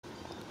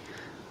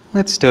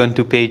Let's turn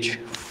to page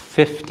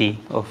 50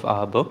 of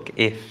our book,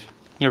 if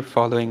you're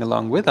following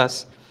along with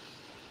us.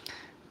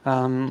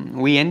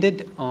 We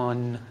ended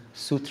on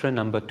Sutra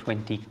number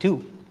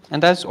 22.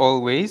 And as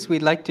always,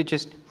 we'd like to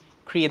just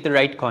create the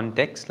right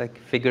context, like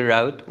figure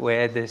out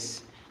where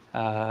this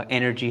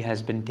energy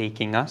has been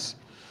taking us.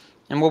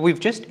 And what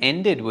we've just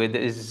ended with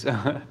is,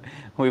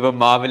 we were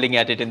marveling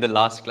at it in the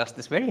last class,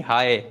 this very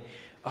high,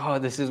 oh,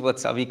 this is what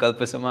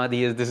Savikalpa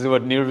Samadhi is, this is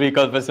what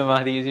Nirvikalpa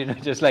Samadhi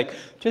is,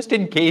 just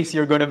in case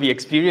you're going to be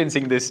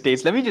experiencing this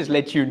state, let me just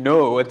let you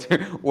know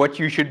what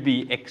you should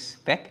be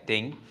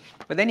expecting.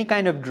 But then he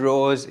kind of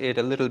draws it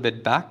a little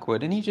bit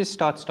backward, and he just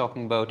starts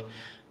talking about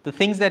the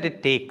things that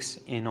it takes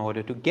in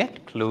order to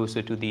get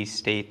closer to these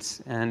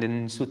states. And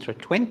in Sutra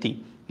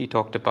 20, he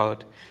talked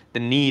about the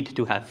need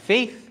to have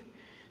faith,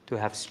 to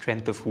have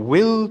strength of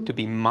will, to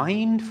be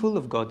mindful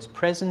of God's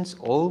presence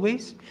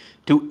always,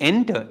 to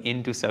enter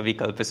into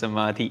Savikalpa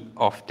Samadhi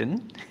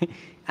often,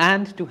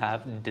 and to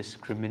have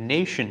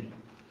discrimination.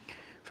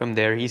 From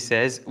there he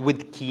says,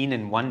 with keen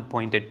and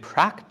one-pointed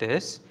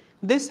practice,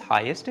 this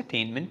highest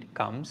attainment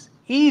comes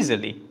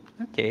easily.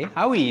 Okay,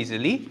 how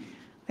easily?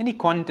 And he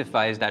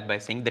quantifies that by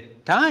saying the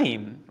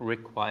time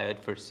required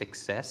for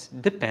success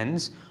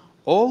depends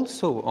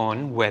also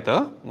on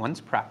whether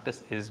one's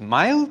practice is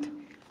mild,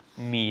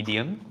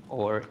 medium,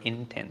 or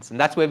intense. And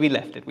that's where we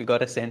left it. We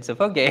got a sense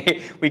of,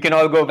 okay, we can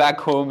all go back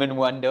home and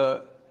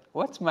wonder,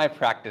 what's my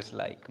practice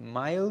like?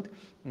 Mild,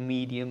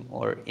 medium,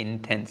 or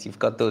intense? You've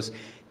got those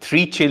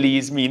 3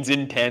 chilies means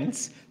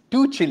intense,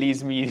 2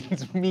 chilies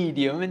means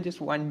medium, and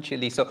just 1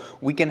 chili. So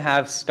we can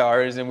have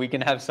stars and we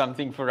can have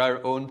something for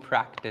our own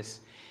practice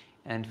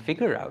and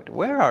figure out,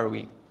 where are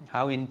we?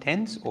 How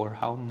intense or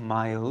how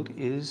mild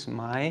is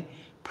my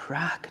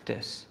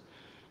practice?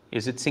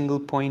 Is it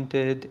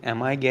single-pointed?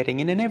 Am I getting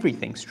in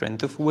everything?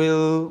 Strength of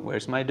will,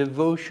 where's my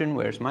devotion,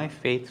 where's my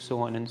faith, so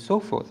on and so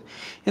forth.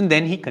 And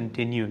then he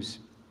continues,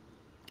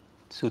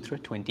 Sutra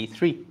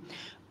 23.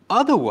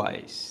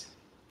 Otherwise,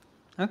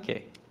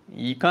 okay,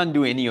 you can't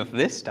do any of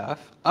this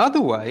stuff.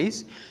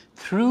 Otherwise,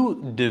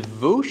 through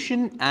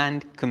devotion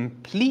and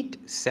complete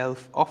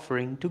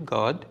self-offering to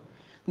God,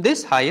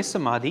 this highest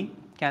samadhi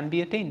can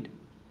be attained.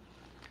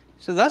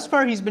 So thus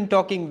far he's been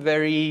talking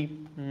very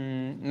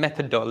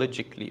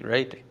methodologically,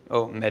 right?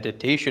 Oh,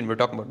 meditation, we're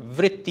talking about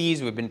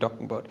vrittis, we've been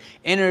talking about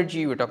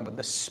energy, we're talking about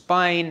the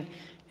spine,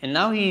 and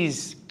now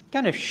he's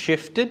kind of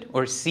shifted,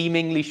 or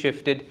seemingly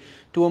shifted,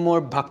 to a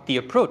more bhakti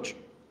approach.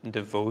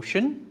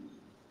 Devotion,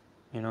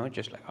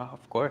 just like, oh,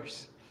 of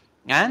course.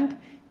 And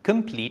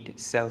complete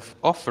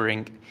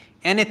self-offering.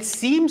 And it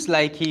seems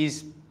like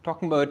he's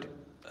talking about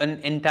an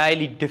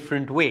entirely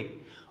different way.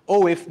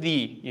 Oh, if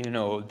the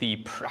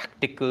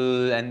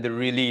practical and the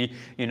really,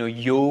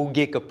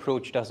 yogic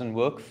approach doesn't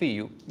work for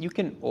you, you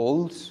can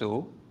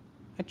also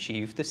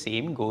achieve the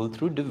same goal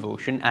through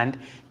devotion and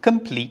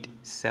complete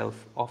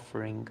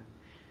self-offering.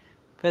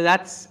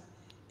 But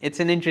it's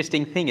an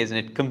interesting thing, isn't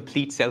it?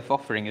 Complete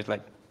self-offering is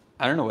like,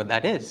 I don't know what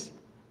that is.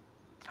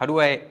 How do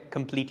I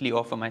completely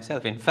offer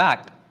myself? In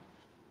fact,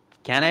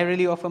 can I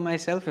really offer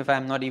myself if I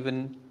have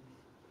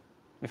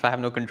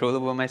no control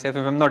over myself,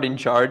 if I'm not in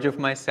charge of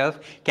myself?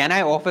 Can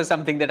I offer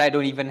something that I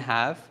don't even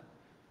have,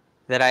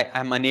 that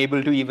I'm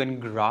unable to even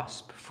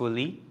grasp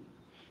fully?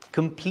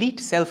 Complete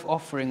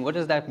self-offering, what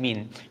does that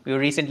mean? We were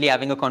recently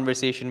having a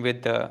conversation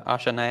with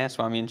Asha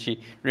Nayaswami, and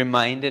she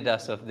reminded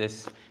us of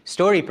this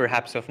story,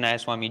 perhaps, of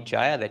Nayaswami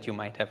Jaya that you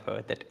might have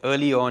heard, that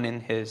early on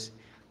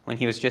when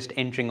he was just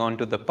entering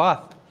onto the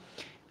path,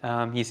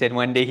 he said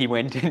one day he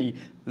went and he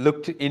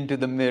looked into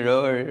the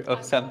mirror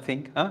of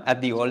something.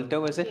 At the altar,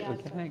 was it?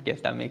 Okay, I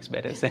guess that makes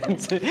better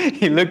sense.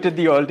 He looked at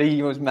the altar.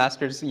 He was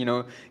Master's,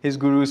 his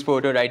guru's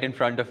photo right in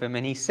front of him.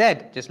 And he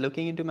said, just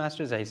looking into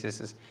Master's eyes, he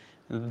says,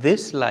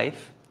 this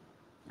life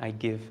I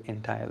give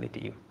entirely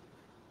to you.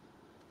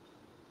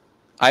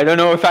 I don't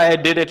know if I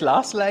did it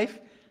last life.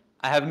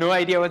 I have no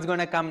idea what's going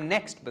to come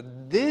next.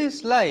 But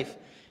this life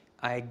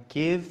I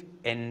give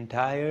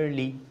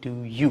entirely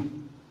to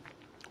you.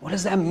 What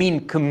does that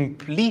mean,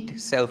 complete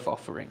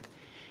self-offering?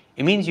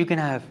 It means you can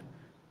have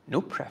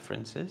no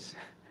preferences,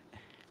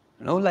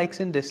 no likes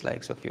and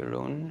dislikes of your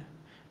own,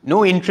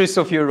 no interests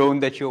of your own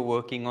that you're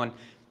working on.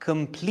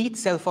 Complete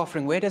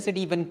self-offering, where does it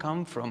even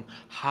come from?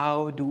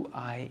 How do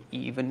I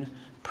even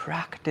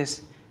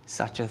practice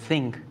such a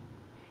thing?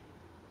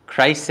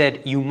 Christ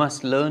said, you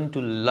must learn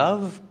to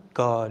love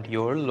God,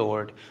 your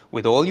Lord,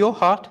 with all your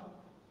heart,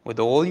 with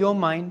all your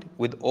mind,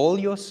 with all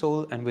your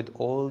soul, and with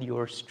all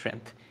your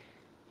strength.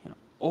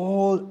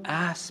 All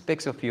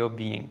aspects of your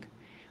being.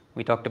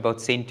 We talked about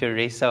Saint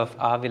Teresa of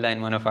Avila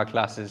in one of our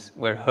classes,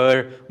 where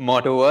her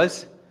motto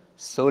was,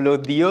 Solo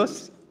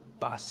Dios,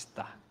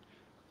 basta.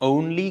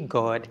 Only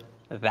God,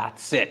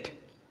 that's it.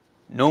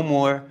 No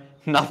more,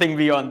 nothing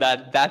beyond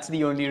that. That's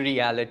the only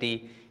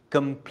reality.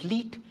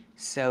 Complete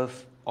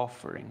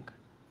self-offering.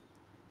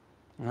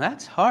 Now,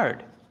 that's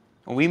hard.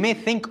 We may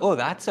think, oh,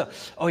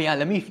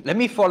 let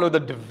me follow the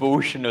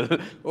devotional.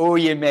 Oh,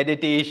 ye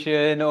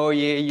meditation. Oh,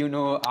 ye,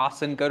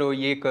 asan karo,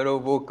 ye karo,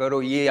 wo karo,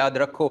 ye yaad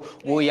rakho,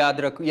 wo yaad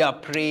rakho. Yeah,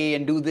 pray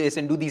and do this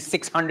and do these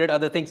 600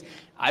 other things.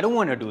 I don't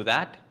want to do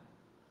that.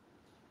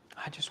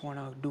 I just want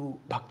to do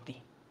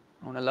bhakti.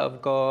 I want to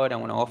love God. I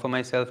want to offer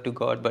myself to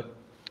God. But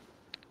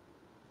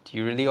do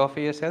you really offer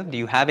yourself? Do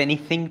you have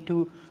anything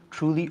to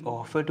truly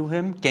offer to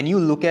Him? Can you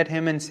look at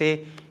Him and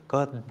say,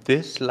 God,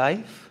 this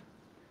life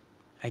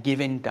I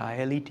give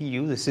entirely to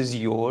you. This is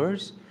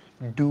yours.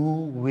 Do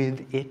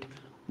with it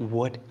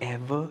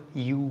whatever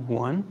you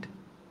want.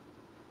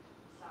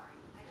 Sorry,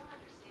 I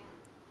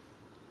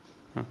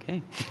don't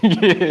understand.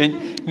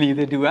 Okay.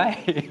 Neither do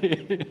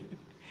I.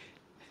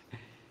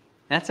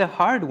 That's a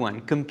hard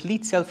one.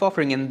 Complete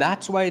self-offering. And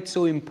that's why it's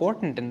so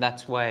important. And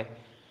that's why,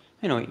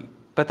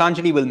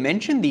 Patanjali will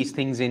mention these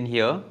things in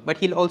here, but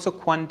he'll also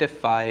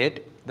quantify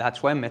it.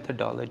 That's why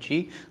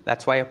methodology,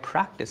 that's why a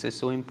practice is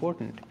so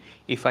important.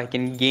 If I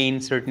can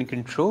gain certain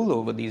control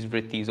over these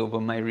vrittis, over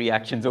my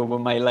reactions, over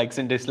my likes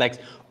and dislikes,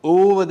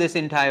 over this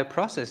entire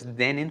process,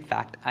 then in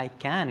fact I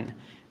can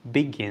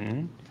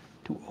begin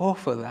to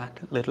offer that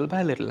little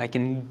by little. I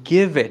can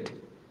give it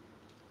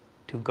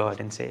to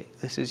God and say,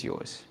 this is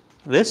yours.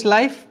 This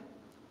life,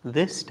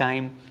 this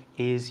time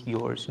is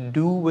yours.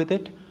 Do with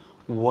it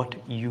what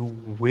you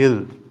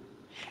will.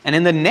 And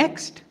in the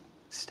next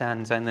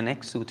stanza, in the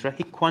next sutra,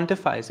 he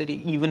quantifies it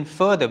even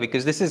further,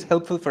 because this is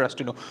helpful for us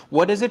to know,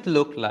 what does it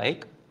look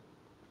like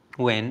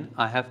when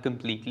I have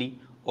completely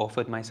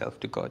offered myself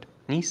to God?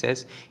 And he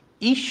says,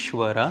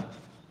 Ishvara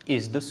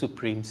is the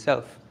Supreme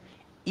Self.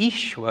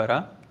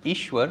 Ishvara,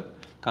 Ishwar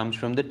comes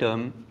from the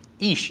term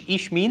Ish.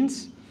 Ish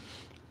means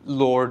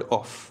Lord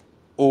of,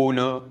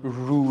 owner,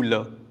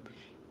 ruler.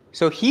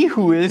 So he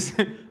who is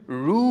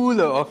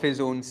ruler of his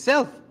own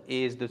self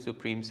is the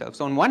Supreme Self.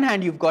 So on one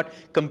hand, you've got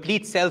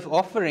complete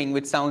self-offering,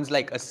 which sounds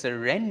like a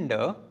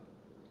surrender.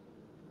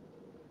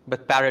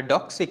 But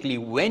paradoxically,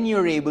 when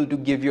you're able to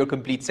give your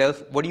complete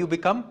self, what do you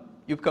become?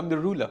 You become the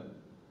ruler.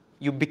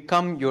 You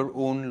become your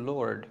own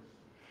Lord.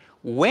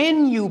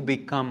 When you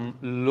become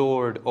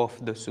Lord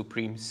of the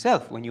Supreme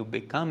Self, when you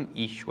become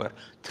Ishwar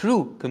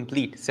through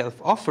complete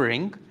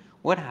self-offering,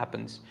 what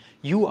happens?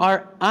 You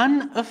are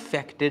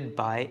unaffected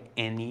by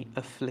any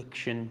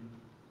affliction.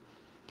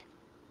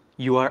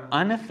 You are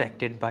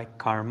unaffected by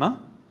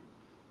karma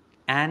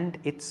and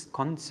its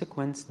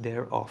consequence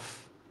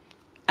thereof,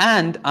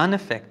 and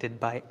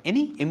unaffected by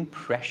any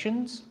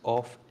impressions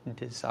of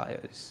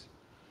desires.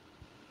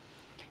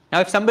 Now,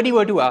 if somebody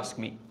were to ask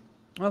me,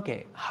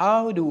 okay,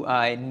 how do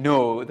I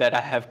know that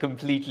I have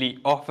completely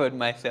offered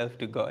myself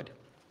to God?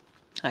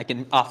 I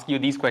can ask you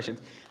these questions.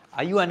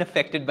 Are you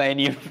unaffected by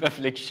any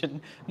affliction?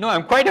 No,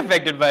 I'm quite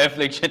affected by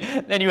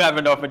affliction. Then you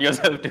haven't offered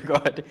yourself to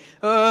God.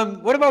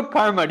 What about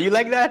karma? Do you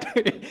like that?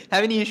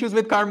 Have any issues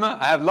with karma?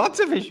 I have lots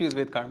of issues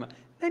with karma.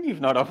 Then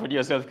you've not offered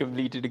yourself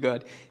completely to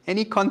God.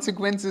 Any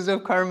consequences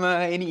of karma?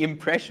 Any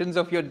impressions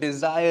of your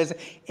desires?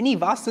 Any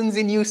vasanas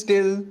in you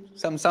still?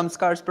 Some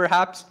samskars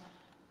perhaps?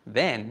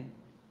 Then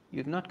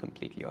you've not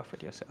completely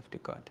offered yourself to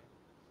God.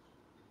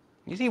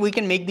 You see, we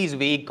can make these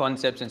vague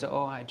concepts and say,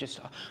 oh,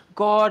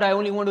 God, I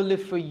only want to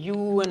live for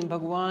you, and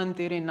Bhagwan,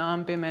 tere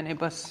naam pe maine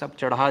bas sab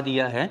chadha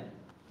diya hai.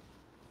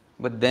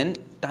 But then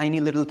tiny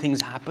little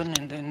things happen,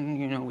 and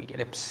then, we get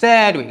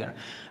upset. We get,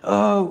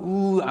 I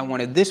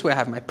want it this way. I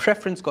have my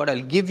preference. God,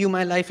 I'll give you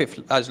my life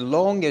as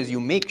long as you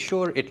make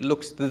sure it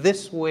looks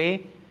this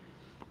way.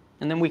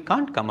 And then we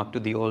can't come up to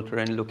the altar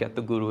and look at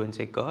the Guru and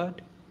say,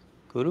 God,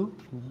 Guru,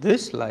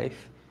 this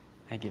life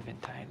I give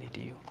entirely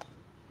to you.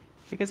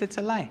 Because it's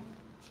a lie.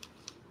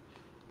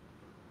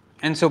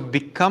 And so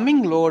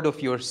becoming Lord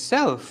of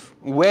yourself,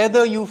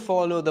 whether you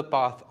follow the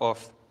path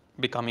of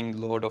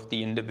becoming Lord of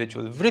the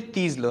individual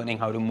vrittis, learning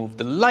how to move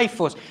the life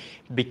force,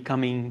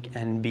 becoming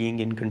and being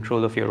in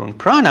control of your own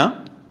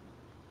prana,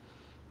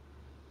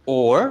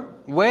 or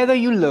whether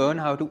you learn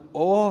how to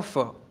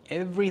offer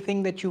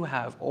everything that you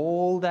have,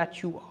 all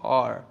that you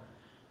are,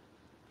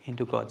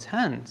 into God's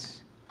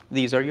hands.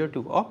 These are your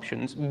two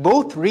options,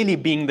 both really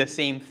being the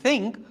same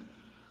thing.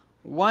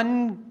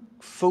 One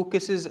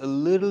focuses a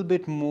little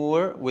bit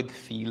more with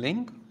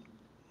feeling,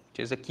 which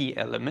is a key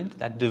element.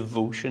 That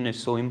devotion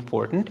is so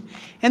important.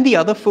 And the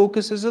other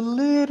focuses a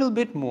little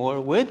bit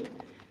more with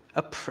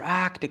a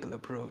practical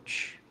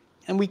approach.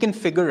 And we can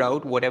figure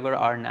out whatever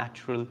our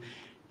natural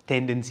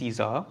tendencies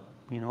are,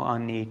 our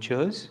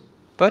natures,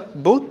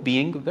 but both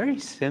being very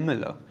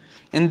similar.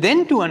 And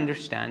then to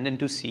understand and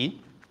to see,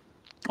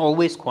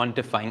 always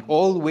quantify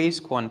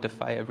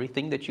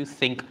everything that you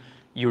think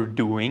you're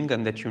doing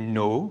and that you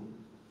know.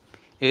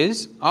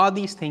 Are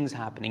these things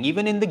happening?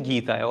 Even in the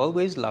Gita, I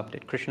always loved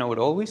it. Krishna would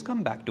always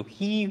come back to,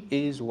 he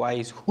is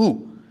wise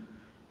who?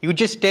 He would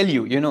just tell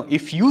you,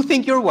 if you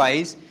think you're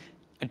wise,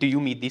 do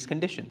you meet these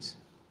conditions?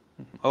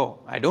 Oh,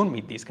 I don't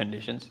meet these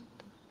conditions.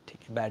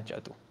 Take a bad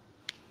jatu.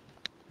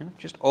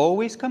 Just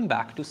always come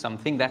back to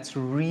something that's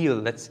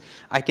real.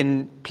 I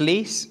can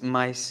place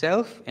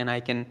myself and I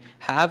can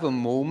have a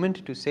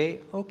moment to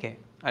say, okay,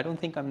 I don't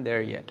think I'm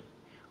there yet.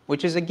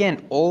 which is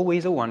again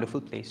always a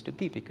wonderful place to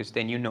be, because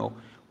then you know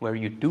where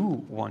you do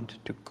want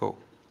to go.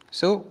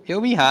 So here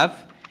we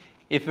have,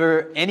 if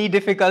any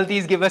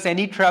difficulties give us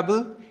any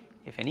trouble,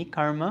 if any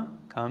karma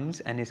comes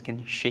and it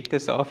can shake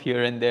us off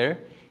here and there,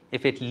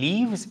 if it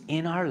leaves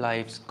in our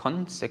lives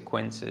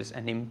consequences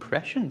and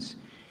impressions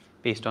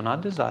based on our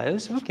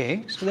desires,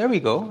 okay, so there we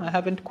go.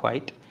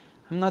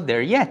 I'm not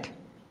there yet.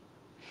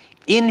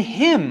 In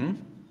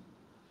him,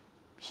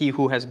 he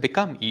who has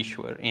become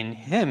Ishwar, in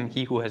him,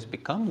 he who has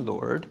become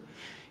Lord,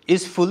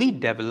 is fully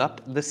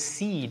developed the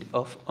seed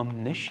of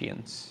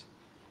omniscience.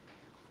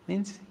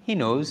 Means he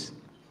knows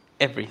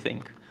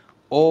everything,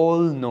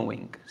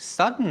 all-knowing.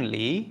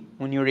 Suddenly,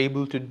 when you're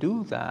able to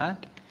do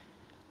that,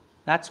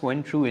 that's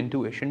when true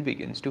intuition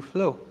begins to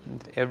flow.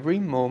 At every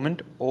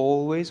moment,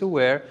 always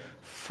aware,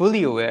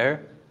 fully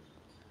aware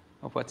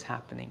of what's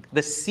happening.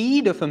 The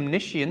seed of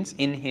omniscience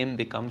in him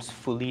becomes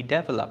fully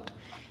developed.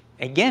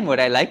 Again, what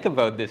I like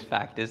about this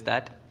fact is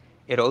that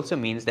it also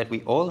means that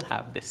we all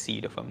have the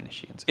seed of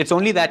omniscience. It's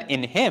only that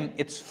in him,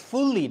 it's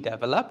fully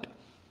developed.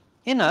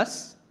 In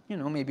us,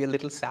 maybe a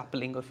little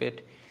sapling of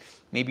it.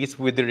 Maybe it's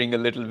withering a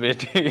little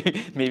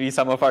bit. Maybe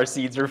some of our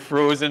seeds are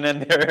frozen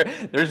and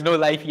there's no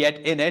life yet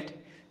in it.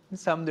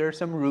 There are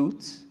some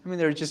roots.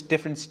 There are just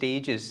different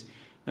stages.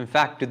 In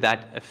fact, to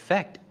that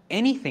effect,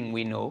 anything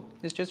we know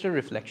is just a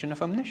reflection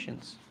of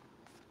omniscience.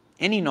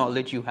 Any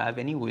knowledge you have,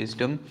 any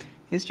wisdom,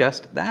 is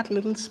just that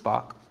little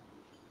spark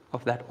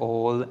of that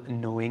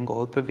all-knowing,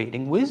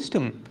 all-pervading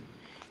wisdom.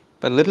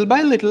 But little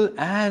by little,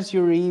 as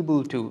you're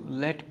able to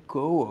let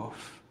go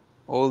of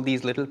all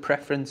these little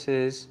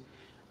preferences,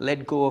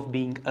 let go of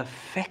being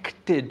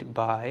affected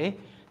by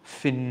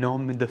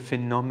the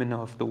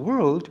phenomena of the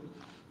world,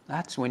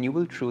 that's when you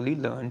will truly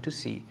learn to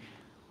see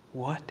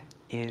what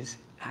is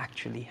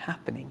actually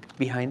happening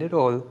behind it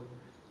all,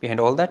 behind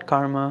all that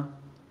karma,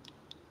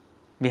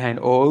 behind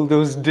all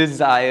those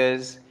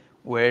desires.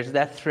 Where's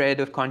that thread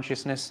of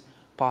consciousness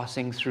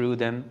passing through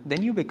them?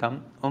 Then you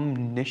become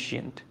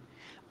omniscient.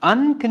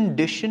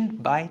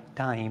 Unconditioned by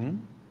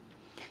time,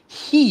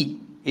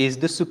 he is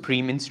the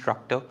supreme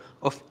instructor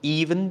of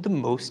even the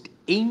most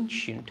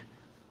ancient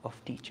of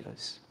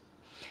teachers.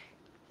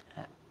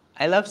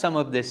 I love some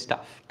of this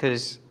stuff,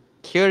 because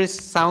here it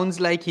sounds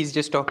like he's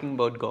just talking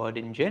about God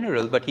in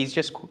general, but he's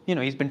just,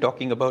 he's been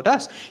talking about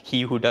us.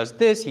 He who does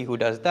this, he who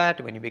does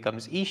that, when he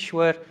becomes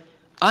Ishwar,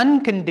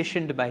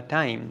 unconditioned by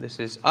time, this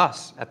is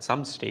us at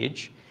some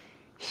stage,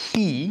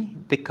 he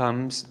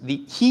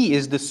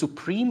is the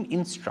supreme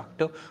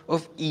instructor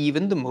of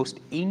even the most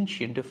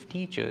ancient of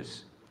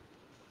teachers.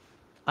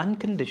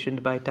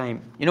 Unconditioned by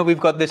time. We've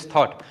got this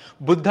thought,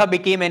 Buddha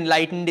became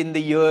enlightened in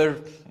the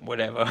year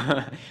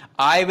whatever.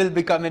 I will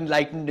become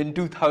enlightened in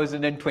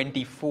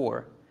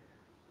 2024.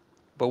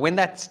 But when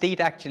that state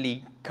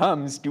actually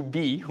comes to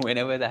be,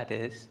 whenever that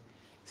is,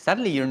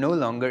 suddenly you're no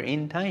longer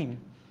in time.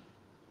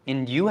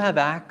 And you have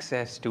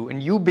access to,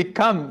 and you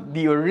become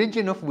the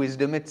origin of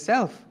wisdom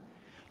itself.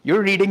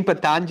 You're reading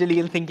Patanjali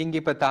and thinking,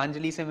 कि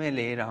Patanjali se main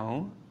le raha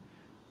hu.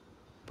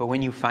 But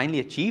when you finally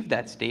achieve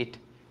that state,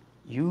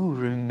 you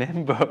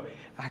remember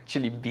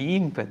actually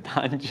being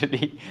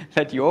Patanjali,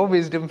 that your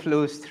wisdom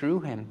flows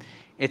through him.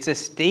 It's a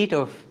state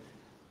of,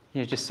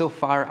 just so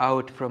far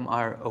out from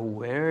our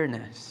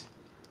awareness.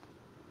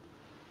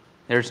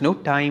 There's no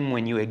time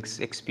when you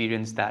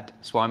experience that.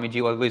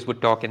 Swamiji always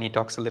would talk, and he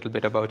talks a little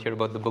bit about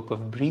the book of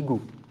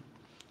Brigu.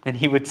 And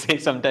he would say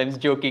sometimes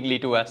jokingly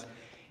to us,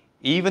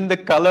 even the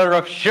color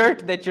of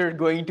shirt that you're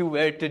going to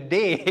wear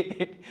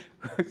today,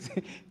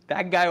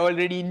 that guy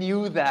already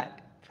knew that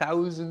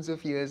thousands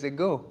of years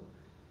ago.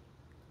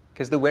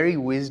 Because the very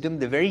wisdom,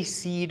 the very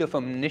seed of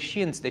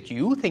omniscience that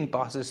you think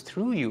passes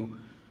through you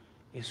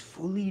is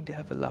fully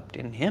developed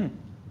in him.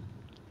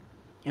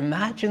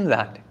 Imagine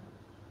that.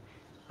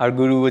 Our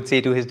Guru would say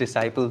to his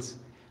disciples,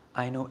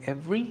 I know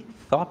every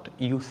thought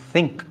you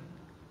think.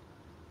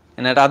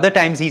 And at other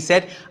times he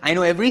said, I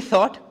know every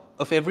thought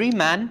of every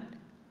man,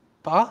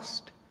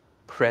 past,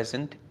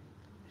 present,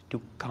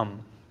 to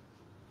come.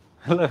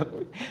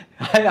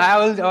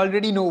 I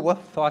already know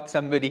what thought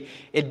somebody,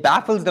 it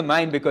baffles the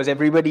mind, because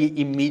everybody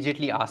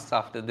immediately asks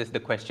after this the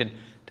question,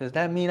 does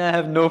that mean I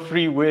have no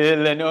free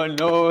will? And oh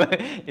no,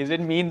 does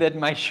it mean that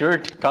my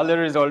shirt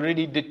color is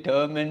already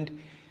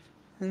determined?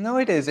 No,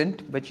 it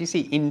isn't. But you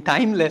see, in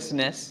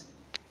timelessness,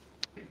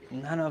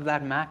 none of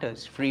that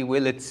matters. Free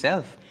will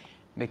itself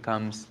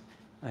becomes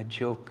a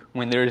joke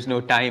when there is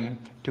no time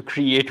to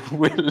create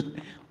will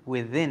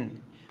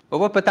within. But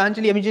what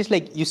Patanjali, just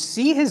you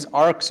see his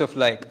arcs of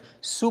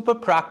super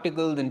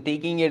practical, then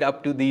taking it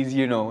up to these,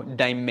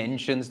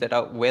 dimensions that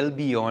are well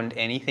beyond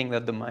anything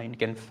that the mind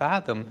can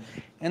fathom.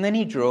 And then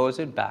he draws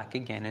it back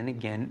again and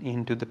again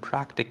into the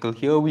practical.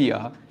 Here we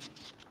are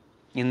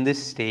in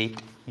this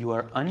state. You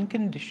are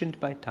unconditioned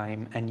by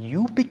time, and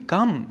you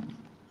become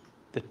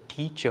the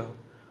teacher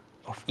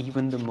of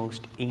even the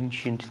most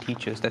ancient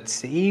teachers. That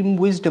same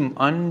wisdom,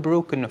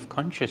 unbroken of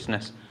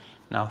consciousness,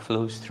 now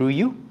flows through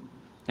you.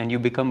 And you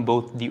become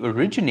both the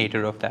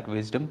originator of that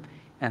wisdom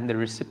and the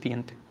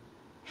recipient.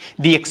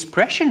 The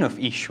expression of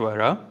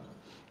Ishvara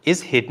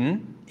is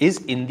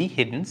in the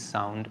hidden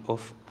sound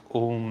of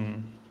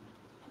Om.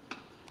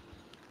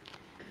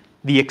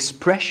 The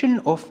expression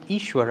of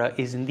Ishvara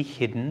is in the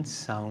hidden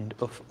sound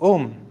of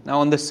Om. Now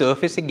on the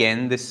surface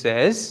again, this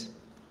says,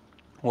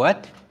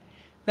 what?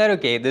 That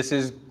okay, this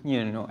is,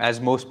 as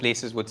most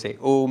places would say,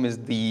 Om is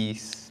the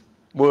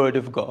word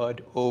of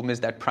God. Om is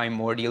that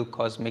primordial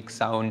cosmic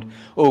sound.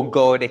 Oh,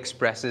 God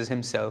expresses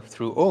himself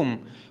through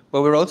Om.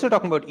 But we're also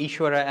talking about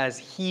Ishvara as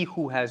he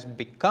who has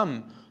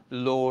become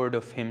Lord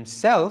of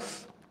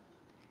himself.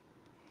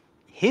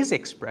 His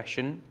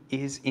expression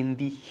is in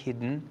the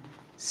hidden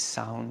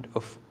sound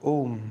of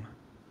Om,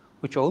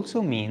 which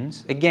also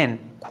means, again,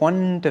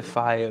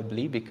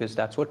 quantifiably, because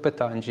that's what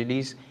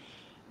Patanjali's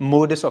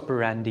modus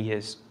operandi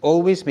is,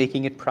 always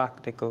making it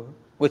practical,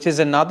 which is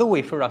another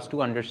way for us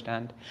to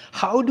understand,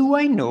 how do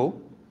I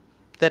know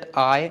that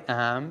I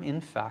am,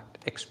 in fact,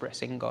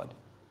 expressing God?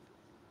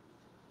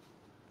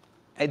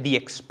 The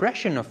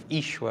expression of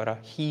Ishvara,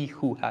 he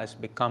who has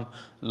become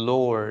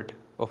Lord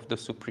of the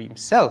Supreme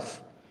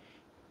Self,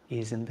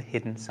 is in the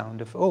hidden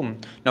sound of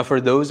Om. Now, for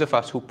those of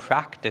us who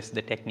practice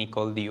the technique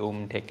called the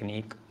Om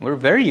technique, we're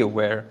very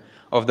aware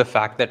of the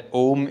fact that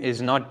Om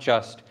is not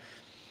just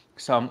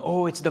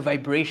it's the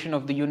vibration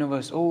of the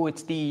universe,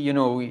 it's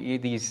the,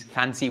 these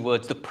fancy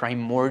words, the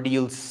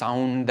primordial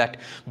sound that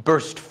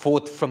burst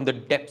forth from the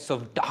depths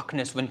of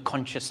darkness when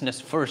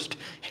consciousness first,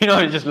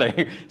 just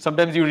like,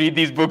 sometimes you read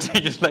these books,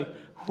 you're just like,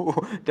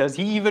 does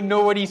he even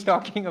know what he's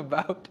talking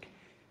about?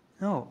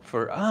 No,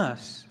 for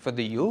us, for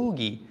the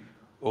yogi,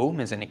 Om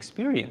is an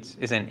experience,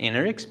 is an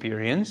inner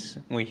experience.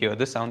 We hear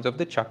the sounds of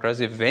the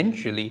chakras.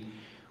 Eventually,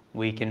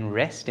 we can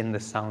rest in the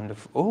sound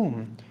of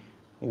Om.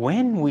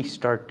 When we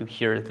start to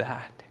hear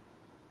that,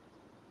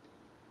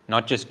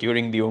 not just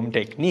during the Om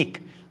technique,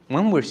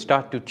 when we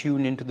start to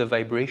tune into the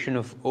vibration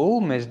of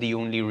Om as the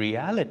only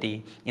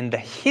reality, in the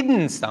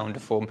hidden sound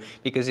of Om,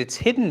 because it's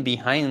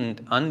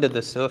hidden under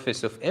the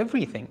surface of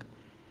everything,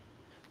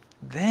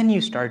 then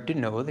you start to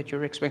know that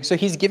you're expecting. So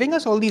he's giving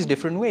us all these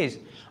different ways.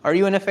 Are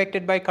you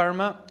unaffected by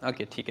karma?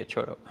 Okay, theek hai,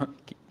 choro.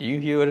 Do you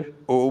hear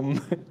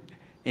Om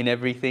in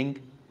everything?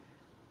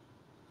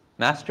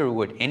 Master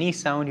would, any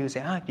sound you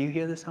say, do you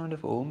hear the sound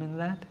of Om in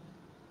that?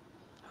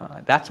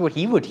 That's what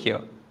he would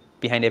hear.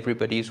 Behind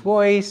everybody's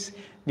voice,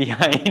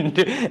 behind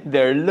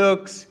their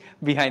looks,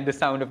 behind the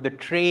sound of the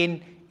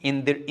train,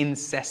 in their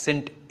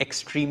incessant,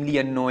 extremely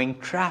annoying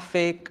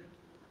traffic.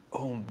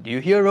 Om. Do you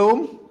hear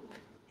Om?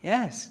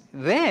 Yes.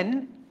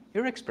 Then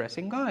you're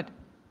expressing God.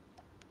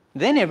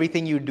 Then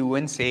everything you do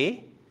and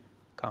say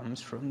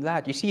comes from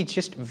that. You see, it's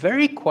just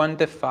very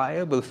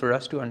quantifiable for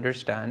us to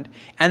understand,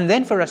 and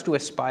then for us to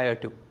aspire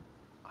to.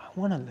 I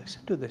want to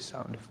listen to the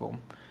sound of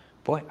Om.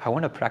 Boy, I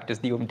want to practice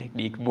the Om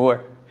technique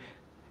more.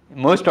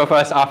 Most of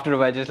us, after a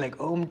while, just like,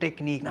 Om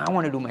technique, now I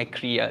want to do my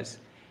kriyas.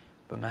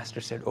 But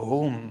Master said,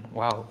 Om,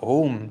 wow,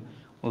 Om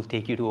will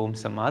take you to Om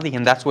Samadhi.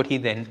 And that's what he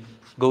then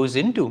goes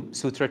into,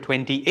 Sutra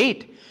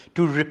 28.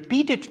 To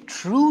repeat it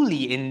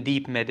truly in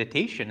deep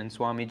meditation, and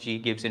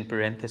Swamiji gives in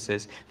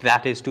parenthesis,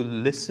 that is to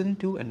listen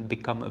to and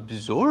become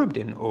absorbed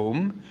in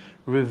Om,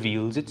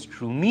 reveals its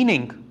true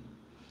meaning.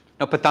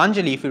 Now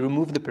Patanjali, if we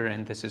remove the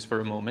parenthesis for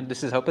a moment,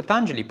 this is how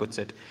Patanjali puts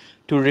it.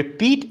 To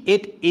repeat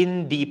it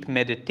in deep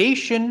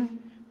meditation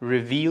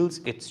reveals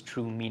its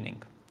true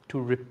meaning. To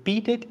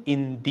repeat it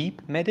in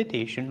deep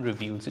meditation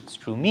reveals its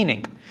true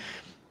meaning.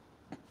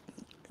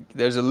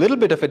 There's a little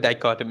bit of a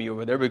dichotomy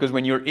over there, because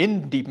when you're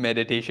in deep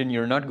meditation,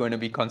 you're not going to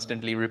be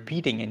constantly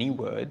repeating any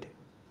word.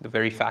 The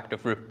very fact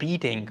of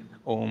repeating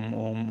Om,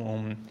 Om,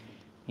 Om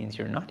means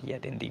you're not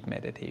yet in deep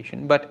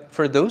meditation. But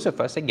for those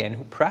of us, again,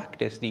 who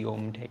practice the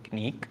Om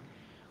technique,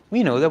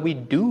 we know that we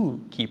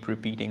do keep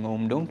repeating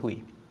Om, don't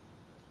we?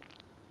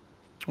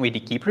 We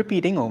keep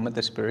repeating Om at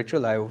the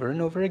spiritual eye over and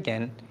over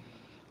again,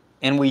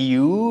 and we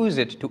use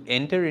it to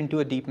enter into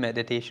a deep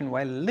meditation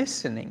while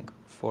listening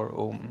for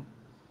Om.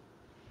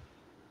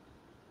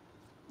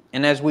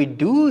 And as we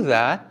do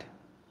that,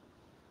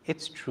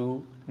 its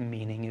true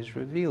meaning is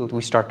revealed.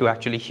 We start to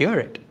actually hear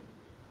it.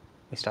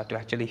 We start to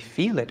actually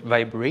feel it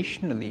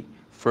vibrationally,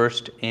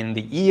 first in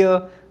the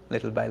ear,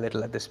 little by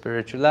little at the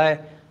spiritual eye,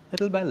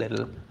 little by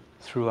little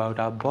throughout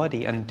our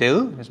body,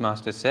 until, as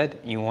Master said,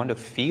 you want to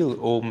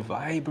feel Om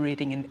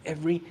vibrating in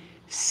every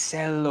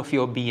cell of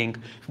your being.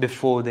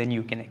 Before then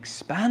you can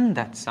expand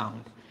that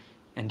sound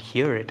and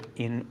hear it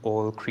in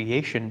all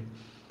creation.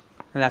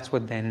 And that's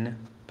what then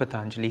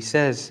Patanjali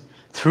says.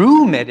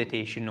 Through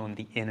meditation on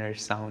the inner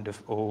sound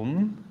of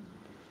Om,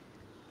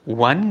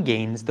 one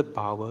gains the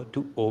power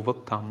to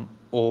overcome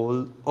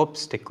all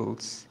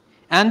obstacles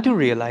and to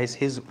realize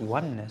his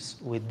oneness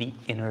with the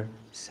inner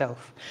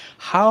self.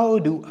 How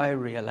do I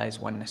realize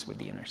oneness with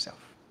the inner self?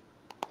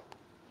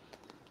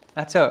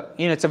 That's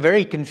it's a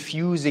very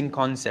confusing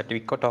concept.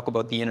 We could talk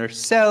about the inner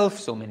self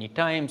so many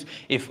times.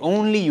 If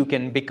only you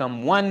can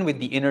become one with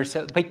the inner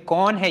self. Bhai,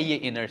 kaun hai ye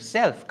inner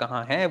self?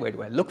 Kahan hai? Where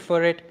do I look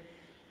for it?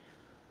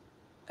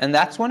 And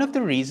that's one of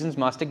the reasons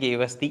Master gave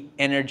us the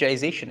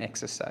energization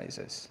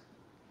exercises.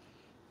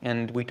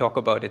 And we talk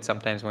about it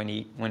sometimes when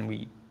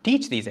we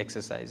teach these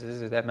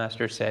exercises, as that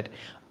master said,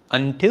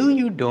 until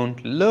you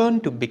don't learn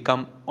to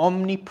become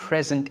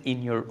omnipresent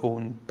in your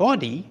own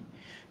body,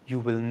 you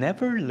will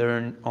never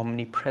learn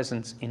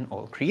omnipresence in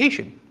all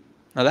creation.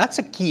 Now that's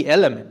a key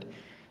element.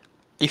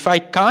 If I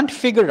can't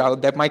figure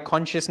out that my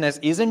consciousness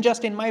isn't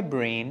just in my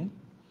brain,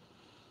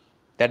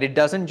 that it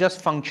doesn't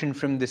just function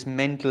from this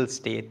mental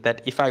state,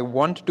 that if I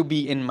want to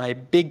be in my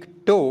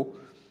big toe,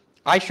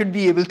 I should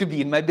be able to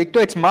be in my big toe.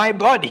 It's my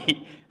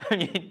body. I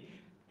mean,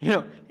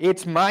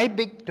 it's my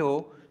big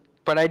toe,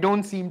 but I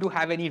don't seem to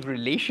have any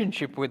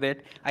relationship with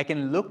it. I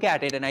can look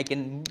at it and I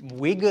can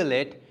wiggle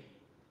it,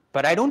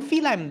 but I don't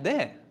feel I'm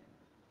there.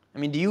 I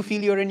mean, do you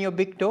feel you're in your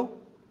big toe?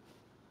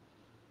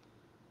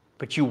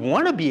 But you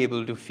want to be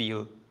able to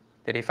feel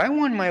that if I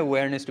want my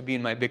awareness to be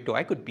in my big toe,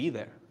 I could be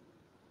there.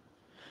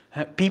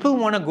 People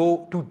want to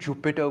go to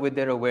Jupiter with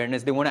their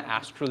awareness. They want to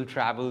astral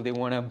travel. They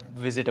want to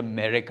visit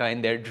America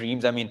in their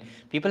dreams. I mean,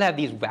 people have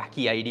these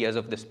wacky ideas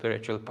of the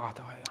spiritual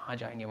path. Yahan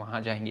jayenge,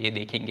 wahan jayenge, ye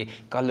dekhenge,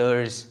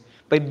 colors.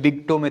 But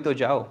big toe mein to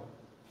jao.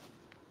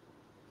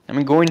 I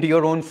mean, go into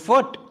your own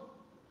foot.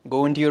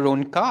 Go into your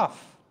own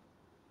calf.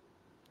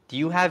 Do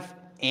you have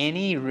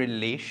any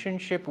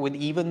relationship with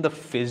even the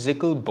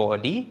physical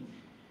body?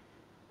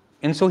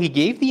 And so he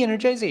gave the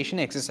energization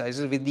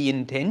exercises with the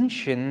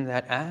intention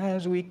that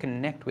as we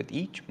connect with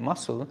each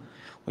muscle,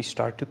 we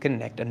start to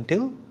connect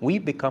until we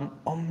become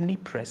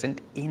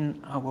omnipresent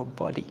in our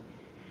body.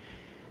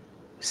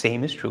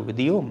 Same is true with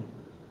the Om.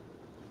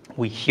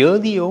 We hear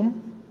the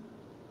Om,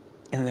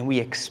 and then we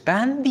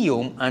expand the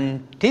Om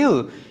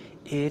until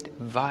it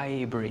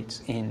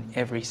vibrates in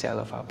every cell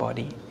of our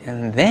body.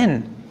 And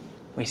then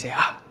we say,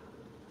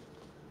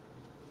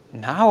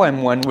 now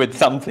I'm one with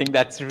something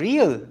that's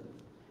real.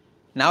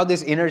 Now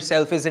this inner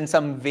self isn't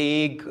some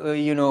vague,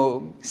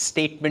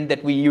 statement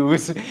that we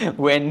use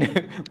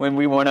when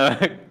we want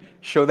to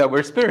show that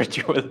we're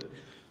spiritual.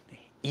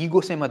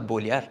 Ego se mat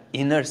bol yaar,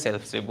 inner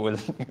self se bol.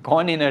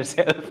 Kaun inner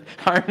self?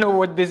 I don't know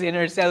what this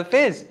inner self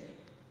is.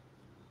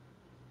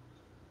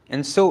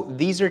 And so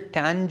these are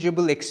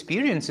tangible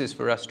experiences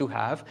for us to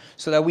have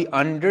so that we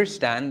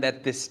understand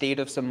that this state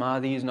of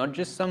samadhi is not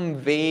just some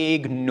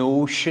vague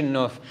notion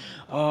of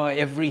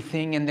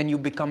everything and then you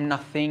become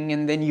nothing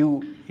and then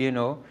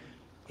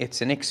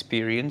it's an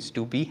experience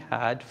to be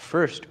had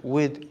first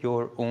with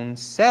your own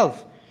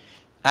self,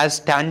 as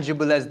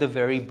tangible as the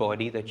very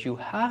body that you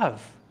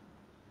have.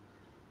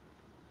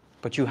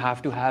 But you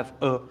have to have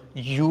a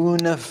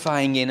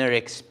unifying inner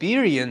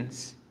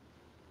experience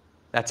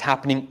that's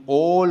happening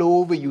all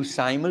over you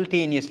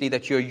simultaneously,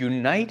 that you're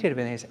united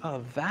with. And you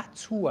say,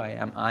 that's who I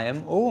am. I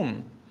am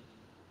Om.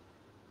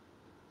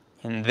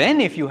 And then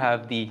if you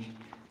have the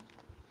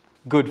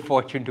good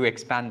fortune to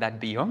expand that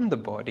beyond the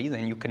body,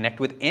 then you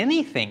connect with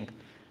anything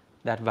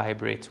that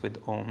vibrates with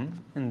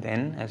Om. And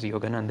then, as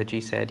Yogananda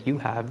Ji said, you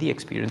have the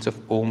experience of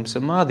Om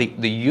Samadhi.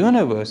 The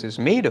universe is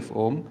made of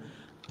Om.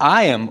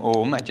 I am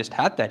Om. I just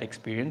had that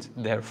experience.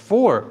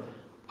 Therefore,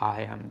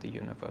 I am the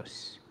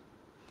universe.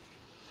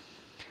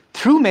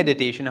 Through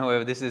meditation,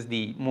 however, this is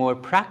the more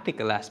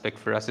practical aspect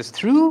for us, is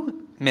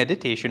through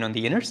meditation on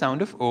the inner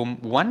sound of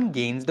Om, one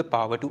gains the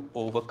power to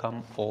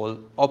overcome all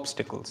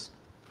obstacles.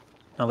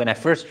 Now, when I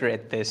first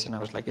read this, and I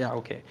was like,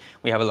 okay,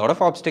 we have a lot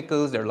of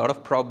obstacles, there are a lot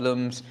of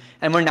problems,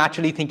 and we're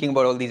naturally thinking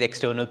about all these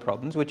external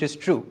problems, which is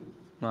true.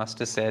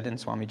 Master said, and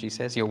Swamiji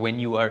says, when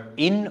you are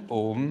in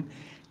Om,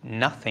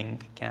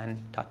 nothing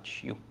can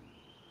touch you.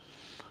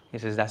 He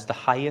says that's the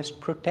highest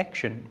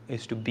protection,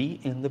 is to be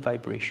in the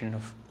vibration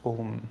of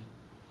Om.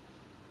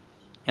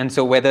 And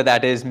so whether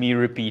that is me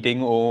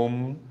repeating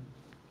Om,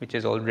 which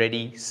is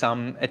already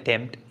some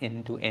attempt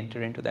to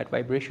enter into that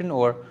vibration,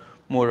 or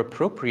more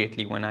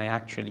appropriately, when I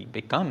actually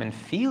become and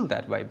feel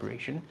that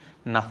vibration,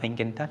 nothing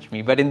can touch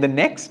me. But in the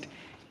next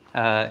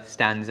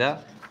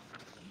stanza,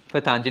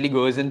 Patanjali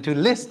goes into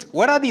list,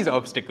 what are these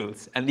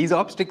obstacles? And these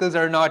obstacles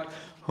are not,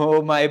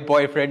 my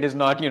boyfriend is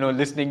not,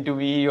 listening to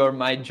me, or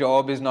my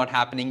job is not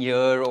happening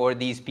here, or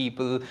these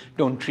people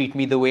don't treat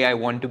me the way I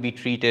want to be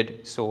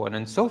treated, so on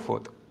and so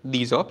forth.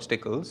 These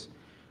obstacles,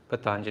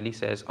 Patanjali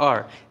says,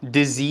 are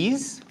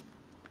disease,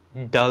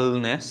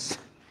 dullness,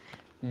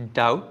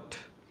 doubt,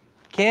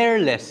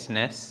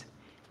 carelessness,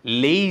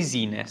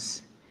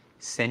 laziness,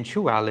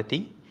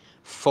 sensuality,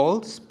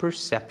 false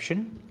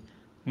perception,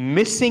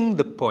 missing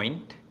the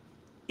point,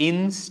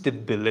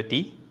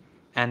 instability,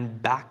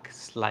 and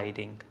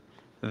backsliding.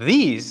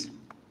 These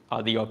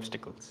are the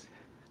obstacles.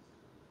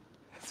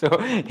 So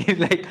he's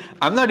like,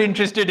 I'm not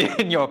interested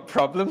in your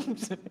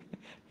problems.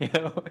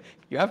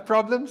 You have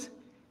problems?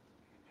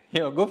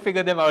 Go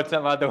figure them out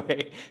some other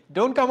way.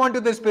 Don't come onto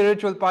the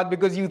spiritual path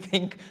because you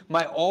think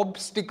my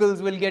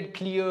obstacles will get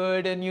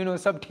cleared and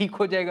sab theek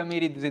ho jayega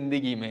meri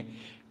zindagi mein.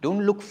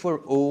 Don't look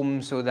for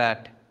Om so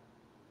that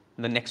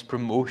the next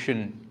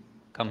promotion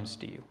comes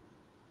to you.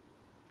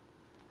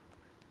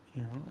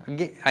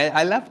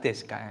 I love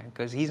this guy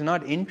because he's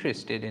not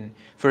interested in,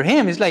 for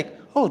him it's like,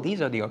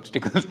 these are the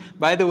obstacles.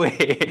 By the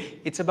way,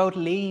 it's about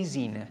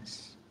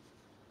laziness.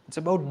 It's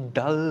about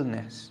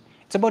dullness.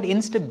 It's about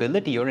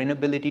instability or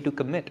inability to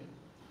commit.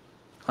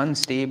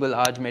 unstable,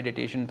 आज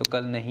meditation तो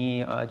कल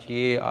नहीं,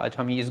 आज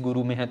हम इस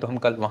गुरु में हैं तो हम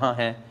कल वहाँ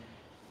हैं.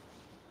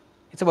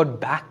 It's about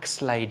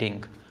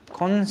backsliding,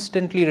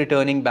 constantly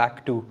returning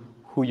back to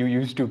who you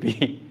used to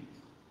be.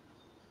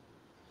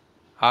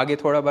 आगे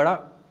थोड़ा बड़ा,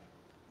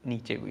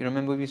 नीचे. You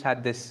remember we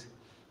had this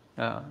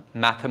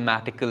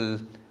mathematical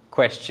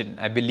question,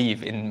 I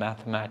believe, in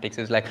mathematics.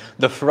 It's like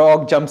the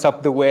frog jumps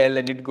up the well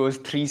and it goes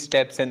 3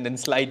 steps and then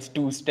slides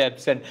 2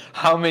 steps, and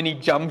how many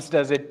jumps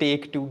does it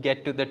take to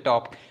get to the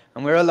top?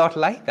 And we're a lot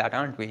like that,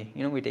 aren't we?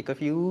 You know, we take a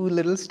few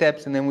little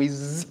steps and then we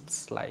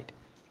slide.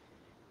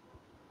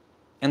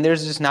 And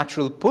there's this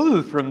natural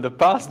pull from the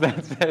past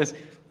that says,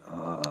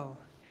 oh,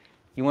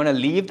 you want to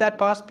leave that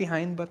past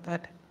behind, but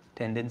that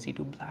tendency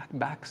to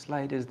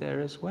backslide is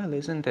there as well,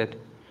 isn't it?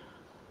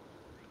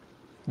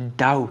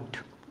 Doubt.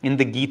 In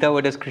the Gita,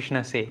 what does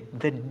Krishna say?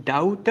 The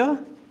doubter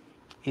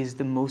is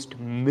the most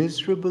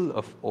miserable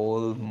of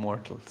all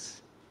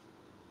mortals.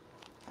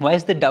 Why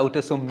is the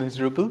doubter so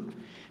miserable?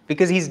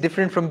 Because he's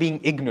different from being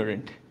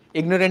ignorant.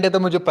 Ignorant hai to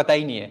mujhe pata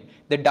hi nahi hai.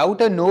 The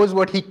doubter knows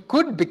what he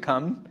could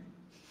become,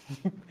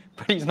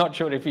 but he's not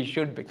sure if he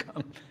should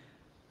become.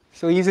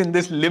 So he's in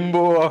this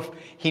limbo of,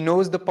 he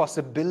knows the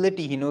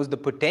possibility, he knows the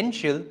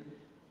potential,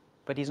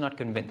 but he's not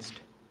convinced.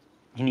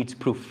 He needs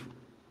proof.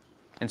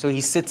 And so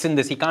he sits in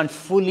this, he can't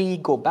fully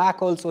go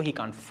back also, he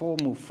can't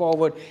move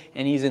forward,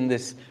 and he's in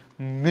this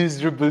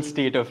miserable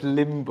state of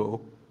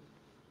limbo.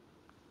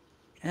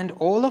 And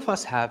all of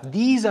us have,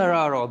 these are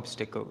our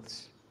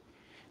obstacles.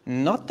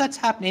 Not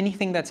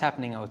anything that's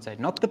happening outside,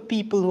 not the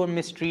people who are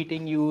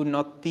mistreating you,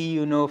 not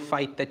the,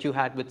 fight that you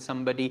had with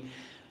somebody,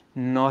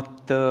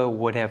 not the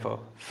whatever,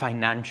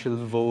 financial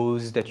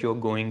woes that you're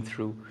going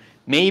through.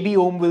 Maybe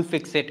Om will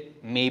fix it,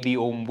 maybe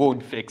Om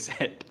won't fix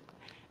it.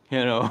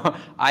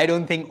 I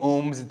don't think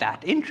Om's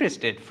that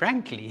interested,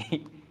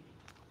 frankly.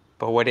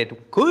 But what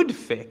it could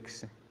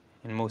fix,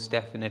 and most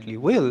definitely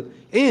will,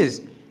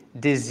 is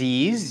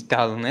disease,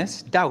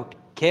 dullness, doubt,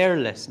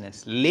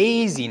 carelessness,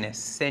 laziness,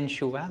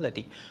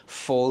 sensuality,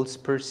 false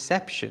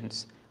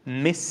perceptions,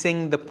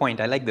 missing the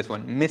point. I like this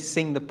one,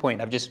 missing the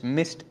point. I've just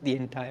missed the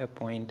entire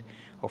point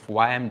of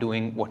why I'm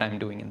doing what I'm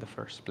doing in the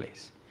first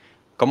place.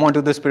 Come on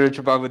to the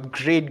spiritual path with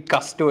great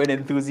gusto and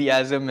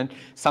enthusiasm, and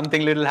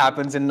something little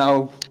happens, and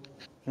now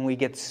we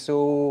get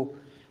so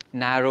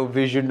narrow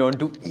visioned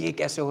onto ye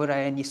kaise ho raha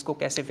hai and isko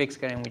kaise fix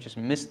kare, and we just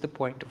miss the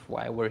point of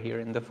why we're here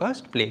in the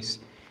first place.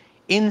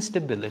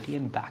 Instability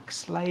and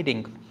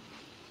backsliding.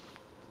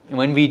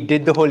 When we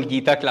did the whole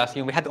Gita class,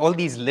 we had all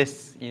these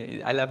lists.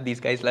 I love these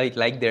guys,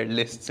 like their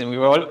lists, and we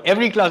were all,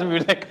 every class we were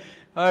like,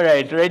 all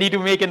right, ready to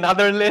make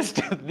another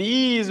list?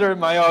 These are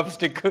my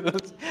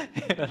obstacles.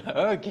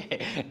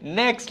 Okay,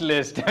 next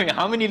list.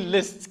 How many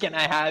lists can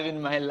I have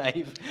in my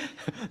life?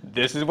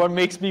 This is what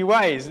makes me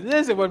wise.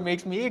 This is what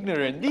makes me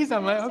ignorant. These are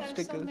my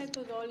obstacles.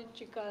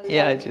 Methodological.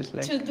 Yeah, just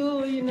like to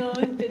do,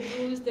 the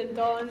do's, the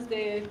don'ts,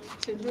 the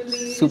to-do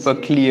list. Super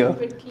clear.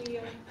 Super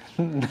clear.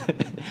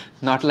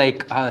 Not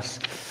like us.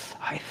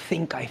 I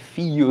think I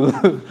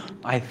feel,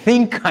 I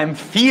think I'm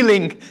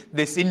feeling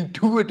this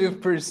intuitive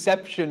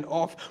perception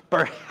of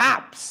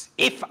perhaps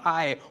if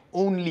I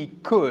only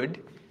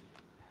could.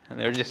 And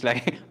they're just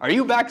like, are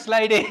you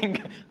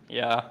backsliding?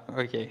 Yeah,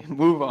 okay,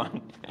 move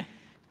on.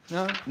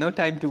 No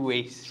time to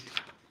waste.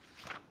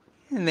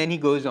 And then he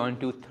goes on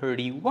to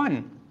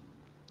 31.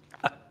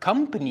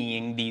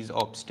 Accompanying these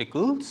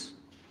obstacles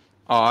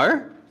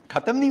are,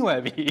 khatam nahi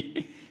hua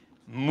abhi,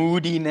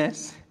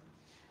 moodiness,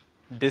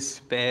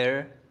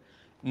 despair,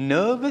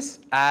 nervous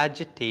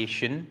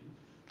agitation,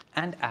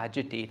 and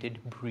agitated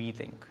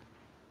breathing.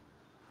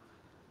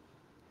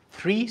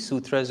 3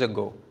 sutras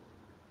ago,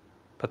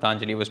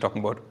 Patanjali was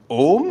talking about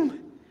Om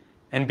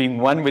and being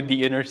one with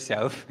the inner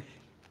self.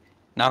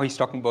 Now he's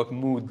talking about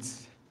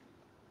moods.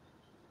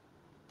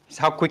 It's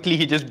how quickly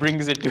he just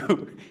brings it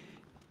to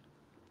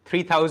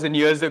 3,000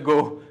 years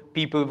ago,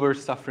 people were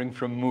suffering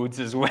from moods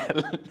as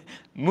well.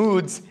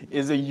 Moods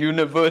is a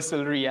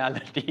universal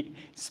reality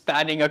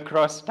spanning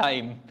across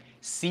time.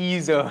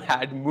 Caesar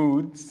had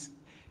moods,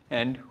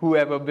 and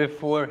whoever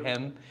before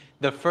him,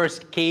 the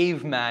first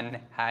caveman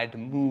had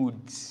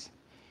moods,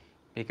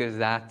 because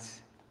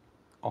that's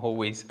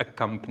always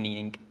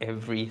accompanying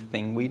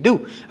everything we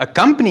do.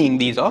 Accompanying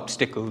these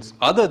obstacles,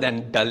 other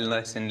than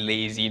dullness and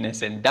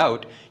laziness and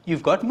doubt,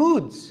 you've got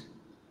moods.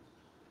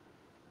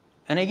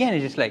 And again,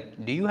 it's just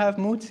like, do you have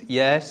moods?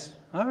 Yes.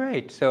 All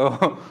right,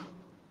 so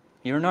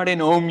you're not in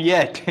Om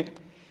yet.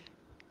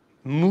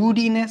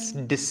 Moodiness,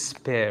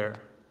 despair.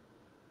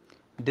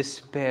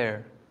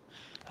 Despair.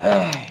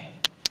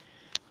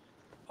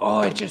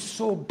 Oh, it's just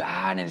so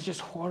bad and it's just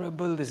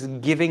horrible. This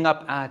giving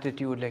up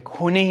attitude, like,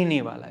 hone hi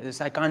nahi wala.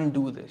 This, I can't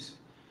do this.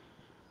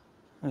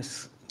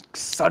 This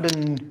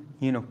sudden,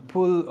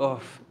 pull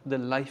of the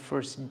life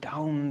force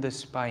down the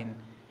spine.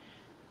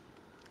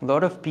 A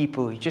lot of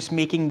people just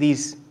making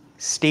these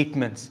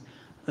statements.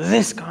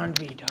 This can't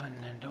be done.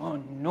 And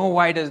oh no,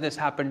 why does this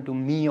happen to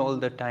me all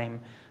the time?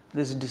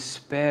 This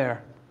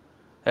despair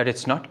that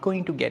it's not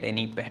going to get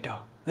any better.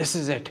 This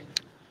is it.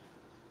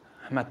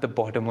 I'm at the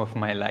bottom of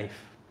my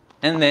life.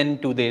 And then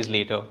 2 days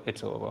later,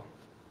 it's over.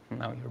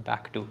 Now you're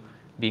back to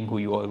being who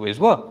you always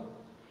were.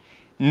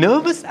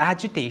 Nervous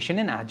agitation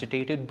and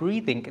agitated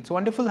breathing. It's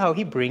wonderful how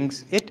he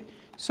brings it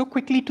so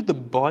quickly to the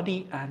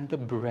body and the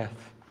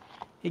breath.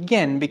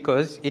 Again,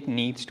 because it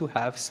needs to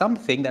have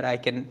something that I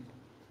can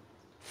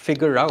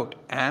figure out.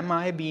 Am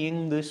I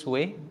being this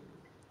way?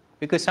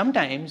 Because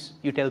sometimes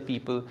you tell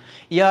people,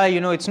 yeah,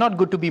 it's not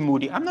good to be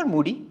moody. I'm not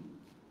moody.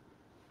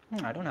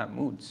 I don't have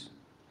moods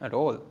at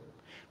all.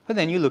 But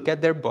then you look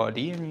at their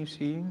body and you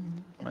see,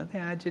 are they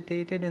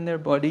agitated in their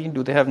body?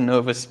 Do they have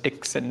nervous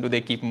tics, and do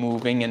they keep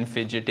moving and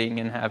fidgeting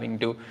and having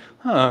to,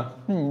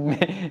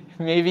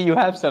 maybe you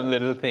have some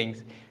little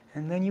things.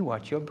 And then you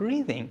watch your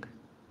breathing.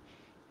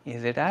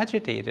 Is it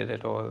agitated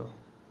at all?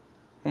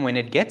 And when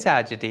it gets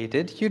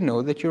agitated, you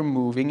know that you're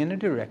moving in a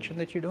direction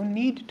that you don't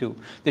need to,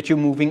 that you're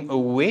moving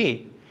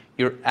away.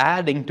 You're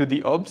adding to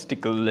the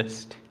obstacle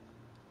list.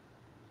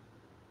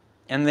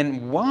 And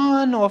then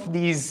one of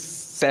these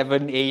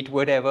 7, 8,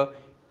 whatever,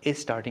 is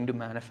starting to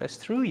manifest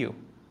through you.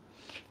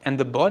 And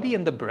the body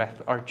and the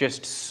breath are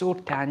just so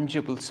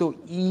tangible, so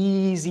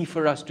easy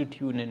for us to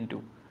tune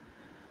into.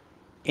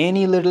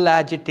 Any little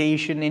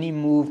agitation, any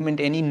movement,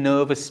 any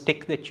nervous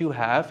tick that you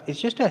have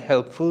is just a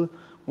helpful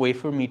way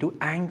for me to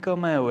anchor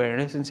my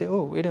awareness and say,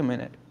 oh, wait a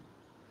minute.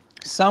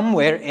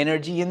 Somewhere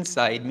energy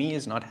inside me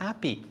is not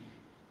happy.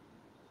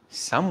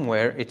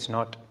 Somewhere it's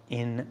not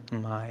in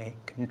my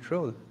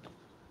control.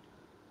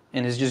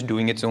 And it's just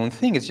doing its own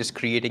thing. It's just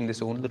creating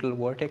this own little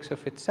vortex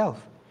of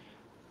itself,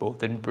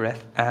 both in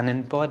breath and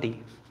in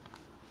body.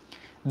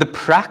 The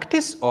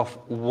practice of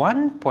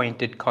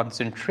one-pointed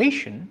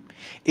concentration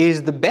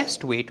is the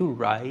best way to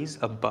rise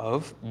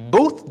above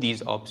both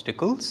these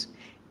obstacles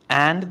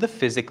and the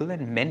physical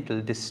and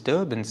mental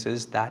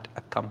disturbances that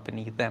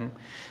accompany them.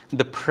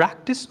 The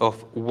practice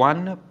of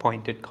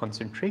one-pointed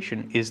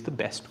concentration is the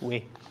best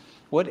way.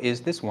 What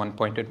is this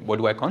one-pointed? What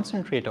do I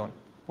concentrate on?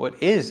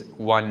 What is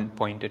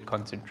one-pointed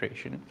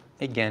concentration?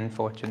 Again,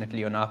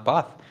 fortunately, on our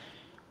path,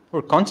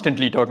 we're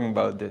constantly talking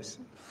about this.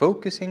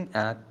 Focusing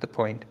at the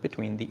point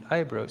between the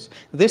eyebrows.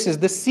 This is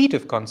the seat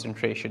of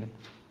concentration.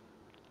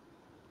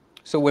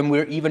 So when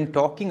we're even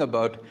talking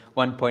about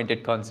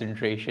one-pointed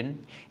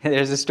concentration,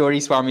 there's a story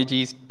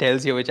Swamiji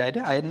tells you, which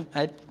I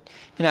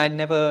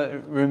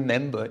never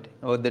remembered.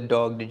 Oh, the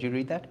dog. Did you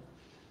read that?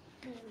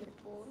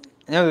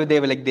 No, they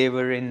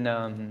were in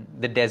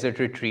the desert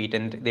retreat,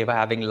 and they were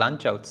having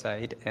lunch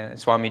outside,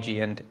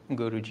 Swamiji and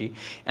Guruji,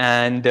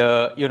 and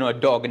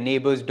a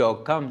neighbor's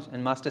dog comes,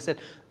 and Master said,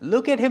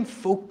 "Look at him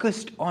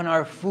focused on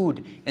our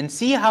food, and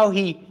see how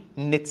he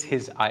knits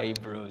his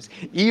eyebrows.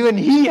 Even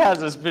he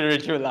has a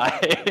spiritual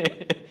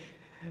eye."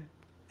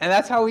 And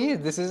that's how he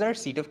is. This is our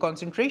seat of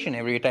concentration.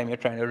 Every time you're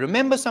trying to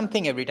remember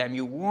something, every time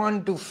you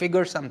want to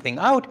figure something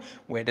out,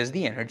 where does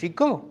the energy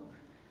go?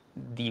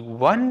 The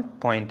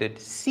one-pointed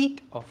seat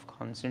of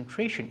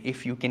concentration.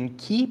 If you can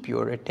keep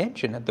your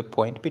attention at the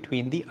point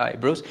between the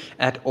eyebrows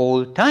at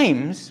all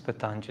times,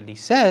 Patanjali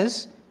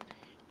says,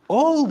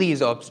 all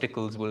these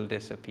obstacles will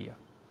disappear,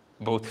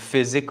 both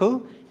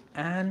physical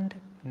and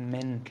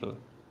mental.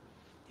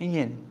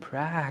 Again,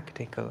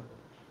 practical.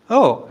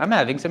 Oh, I'm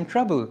having some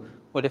trouble.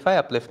 What if I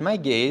uplift my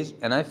gaze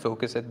and I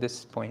focus at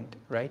this point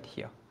right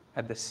here,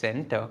 at the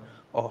center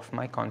of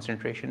my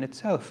concentration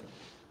itself?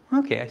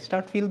 Okay, I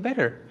start to feel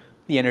better.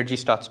 The energy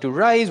starts to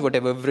rise.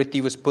 Whatever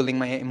vritti was pulling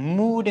my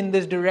mood in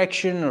this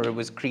direction, or it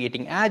was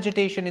creating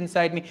agitation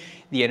inside me,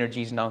 the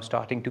energy is now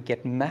starting to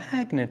get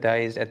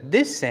magnetized at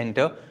this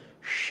center,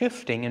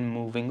 shifting and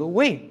moving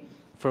away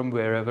from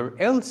wherever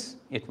else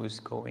it was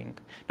going.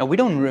 Now, we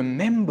don't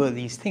remember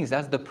these things.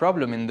 That's the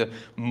problem. In the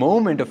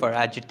moment of our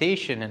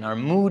agitation and our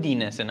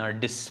moodiness and our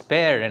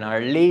despair and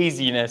our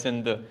laziness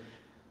and the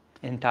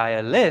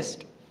entire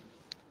list,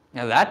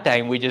 at that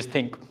time we just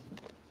think,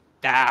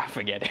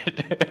 forget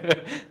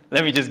it.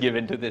 Let me just give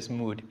into this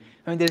mood.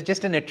 I mean, there's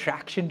just an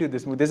attraction to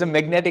this mood. There's a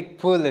magnetic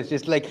pull. It's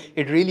just like,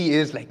 it really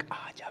is like,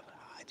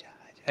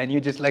 and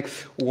you just like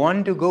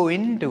want to go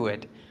into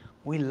it.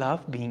 We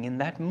love being in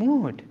that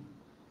mood.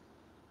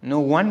 No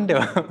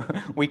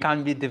wonder we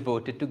can't be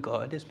devoted to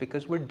God. It's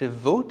because we're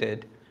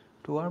devoted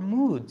to our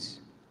moods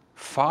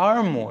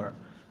far more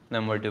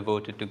than we're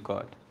devoted to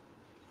God.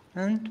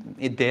 And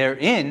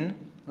therein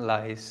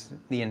lies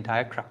the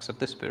entire crux of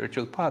the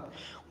spiritual path.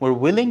 We're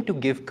willing to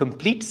give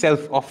complete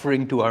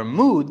self-offering to our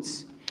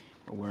moods,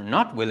 but we're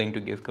not willing to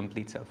give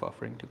complete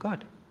self-offering to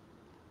God.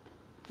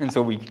 And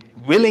so we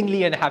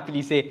willingly and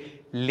happily say,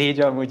 "Le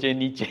ja mujhe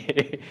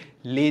niche,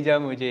 le ja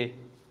mujhe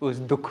us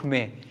dukh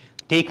mein."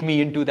 Take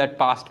me into that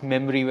past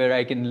memory where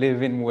I can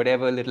live in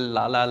whatever little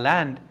la-la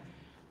land.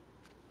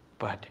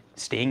 But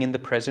staying in the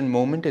present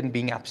moment and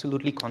being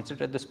absolutely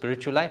concentrated at the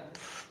spiritual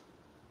life,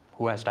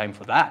 who has time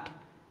for that?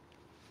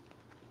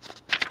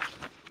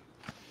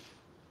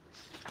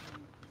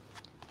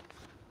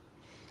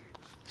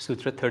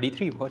 Sutra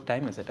 33, what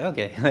time is it?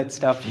 Okay, let's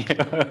stop here.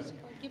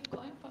 Keep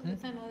going,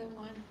 there's another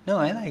one. No,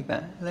 I like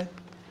that.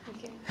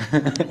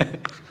 Okay.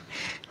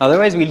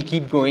 Otherwise, we'll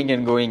keep going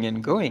and going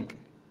and going.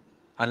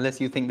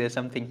 Unless you think there's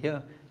something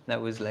here that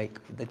was like,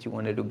 that you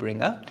wanted to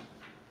bring up.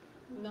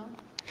 No?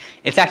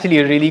 It's actually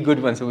a really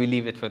good one, so we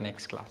leave it for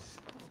next class.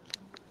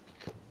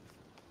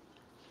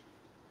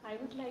 I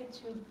would like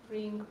to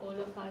bring all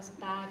of us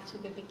back to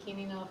the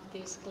beginning of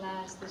this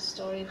class, the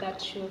story that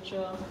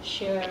Shurjo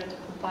shared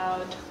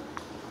about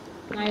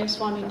Naya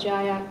Swami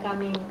Jaya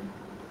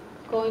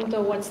going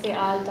towards the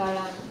altar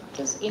and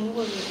just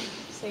inwardly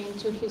saying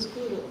to his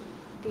guru,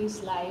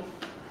 this life,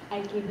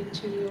 I give it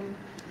to you.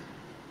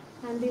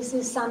 And this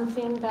is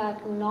something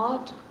that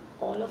not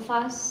all of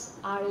us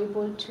are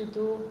able to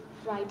do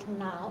right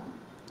now.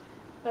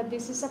 But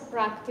this is a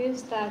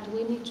practice that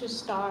we need to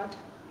start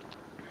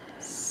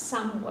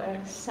somewhere,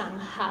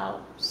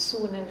 somehow,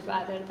 sooner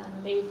rather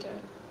than later.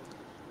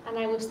 And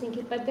I was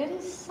thinking, but there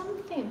is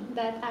something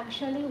that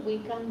actually we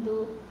can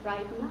do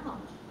right now.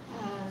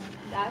 And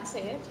that's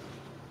it.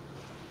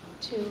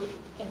 To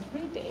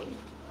every day,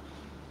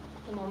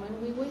 the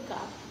moment we wake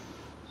up,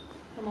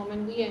 the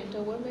moment we enter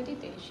our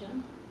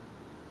meditation,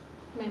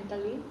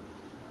 mentally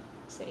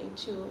say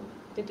to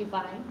the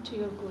divine, to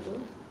your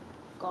guru,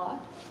 God,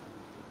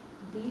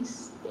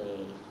 this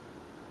day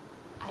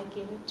I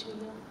give it to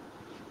you.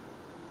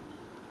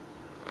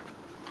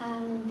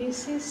 And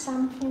this is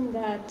something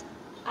that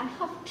I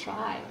have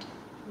tried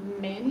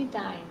many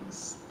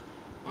times,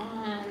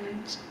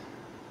 and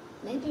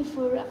maybe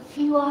for a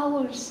few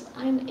hours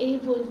I'm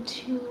able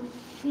to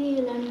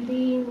feel and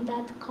be in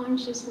that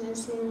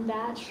consciousness, in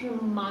that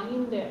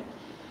reminder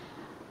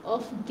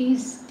of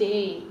this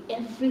day.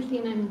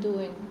 Everything I'm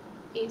doing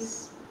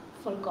is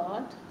for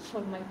God,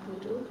 for my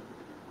guru.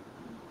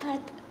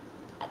 But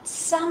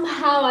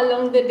somehow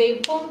along the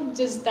day, boom,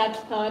 just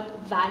that thought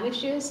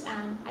vanishes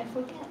and I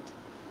forget.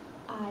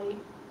 I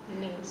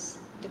miss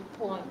the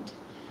point.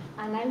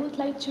 And I would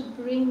like to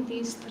bring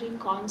these three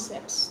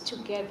concepts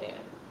together.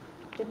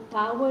 The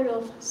power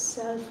of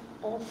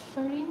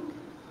self-offering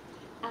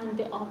and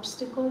the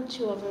obstacle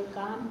to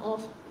overcome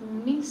of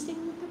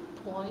missing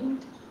the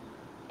point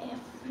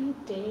every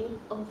day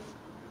of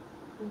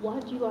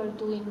what you are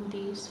doing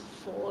this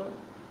for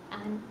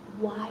and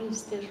why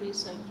is the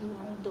reason you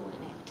are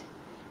doing it.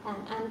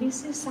 And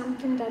this is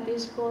something that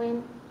is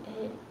going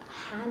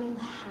hand in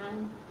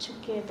hand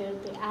together,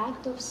 the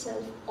act of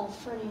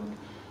self-offering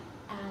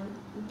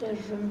and the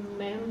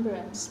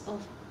remembrance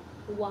of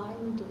why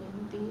I'm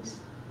doing this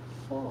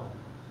for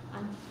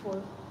and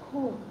for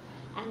whom.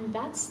 And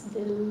that's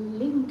the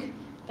link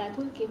that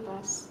will keep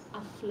us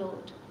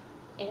afloat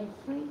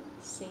every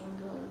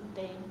single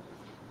day.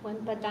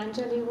 When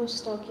Patanjali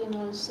was talking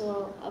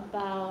also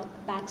about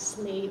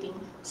backsliding,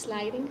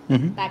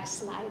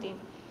 backsliding,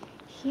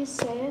 he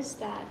says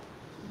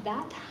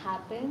that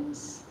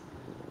happens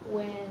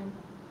when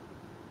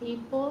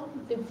people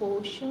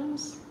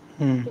devotions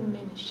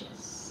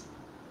diminishes.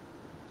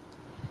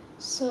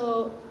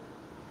 So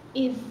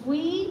if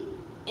we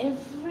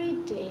every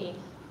day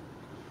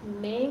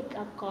make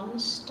a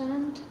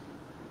constant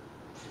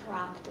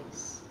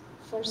practice,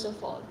 first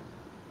of all,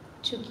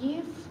 to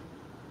give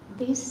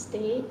this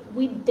day,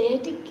 we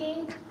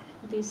dedicate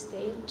this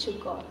day to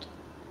God.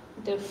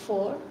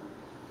 Therefore,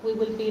 we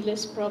will be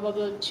less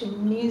probable to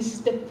miss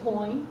the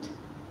point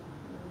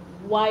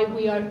why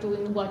we are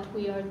doing what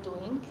we are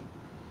doing,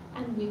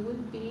 and we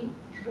will be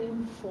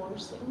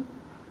reinforcing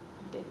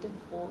the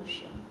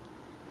devotion.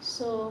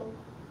 So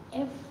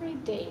every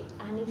day,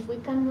 and if we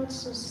cannot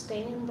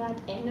sustain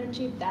that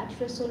energy, that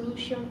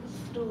resolution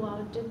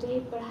throughout the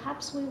day,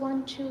 perhaps we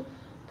want to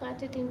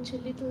cut it into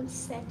little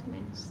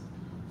segments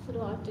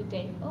throughout the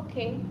day.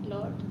 Okay,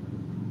 Lord,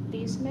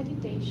 this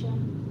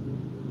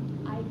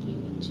meditation, I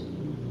give it to you.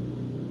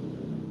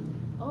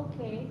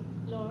 Okay,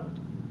 Lord,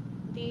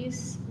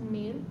 this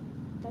meal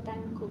that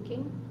I'm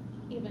cooking,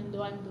 even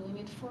though I'm doing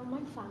it for my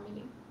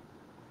family,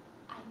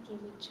 I give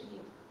it to you.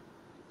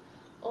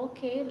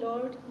 Okay,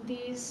 Lord,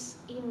 this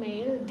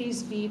email,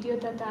 this video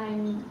that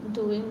I'm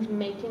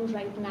making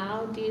right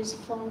now, this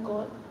phone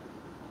call,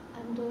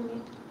 I'm doing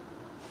it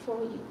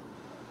for you,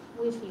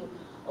 with you.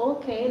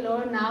 Okay,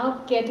 Lord,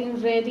 now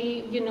getting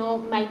ready,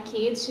 my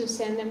kids, to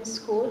send them to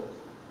school,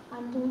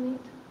 I'm doing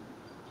it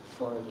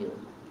for you.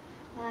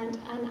 And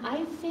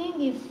I think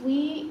if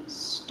we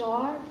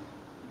start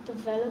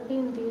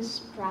developing this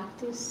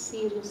practice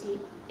seriously,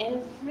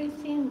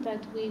 everything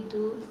that we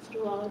do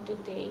throughout the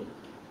day,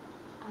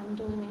 I'm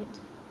doing it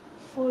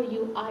for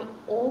you. I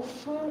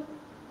offer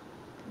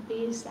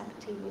this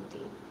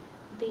activity,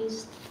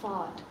 this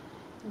thought,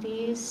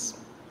 this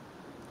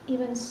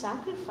even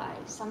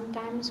sacrifice.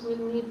 Sometimes we'll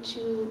need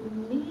to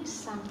miss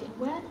something.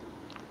 Well,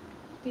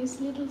 these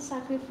little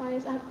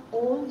sacrifices are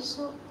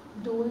also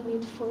doing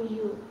it for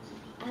you.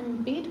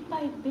 And bit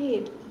by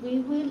bit, we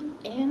will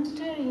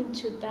enter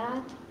into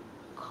that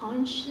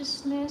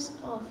consciousness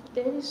of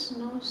there is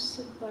no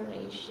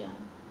separation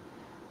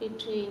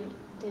between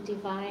the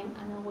divine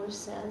and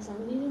ourselves,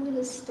 and we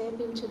will step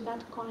into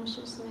that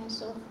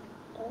consciousness of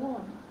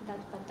all that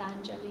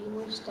Patanjali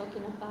was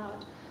talking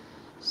about.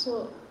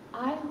 So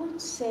I would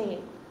say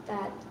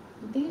that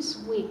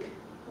this week,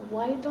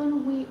 why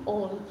don't we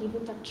all give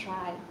it a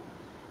try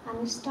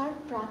and start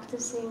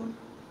practicing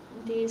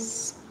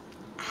this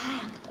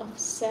act of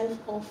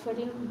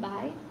self-offering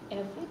by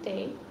every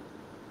day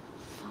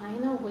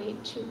find a way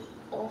to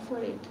offer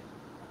it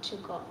to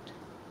God.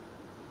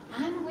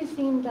 And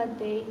within that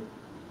day,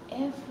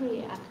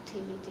 every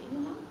activity,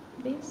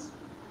 this,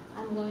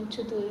 I'm going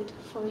to do it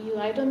for you.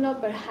 I don't know,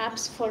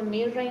 perhaps for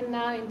me right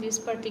now, in this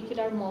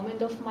particular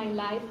moment of my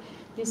life,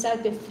 these are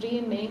the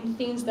three main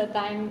things that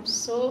I'm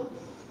so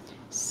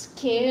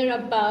scared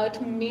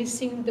about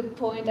missing the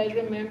point. I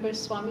remember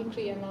Swami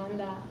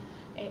Kriyananda,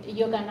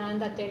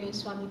 Yogananda telling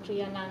Swami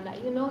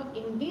Kriyananda,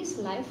 in this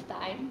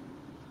lifetime,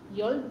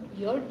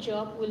 your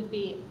job will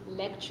be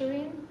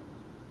lecturing,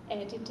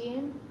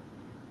 editing,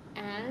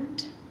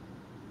 and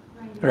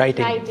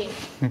writing.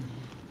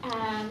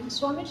 And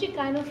Swamiji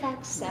kind of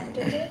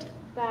accepted it,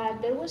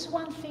 but there was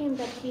one thing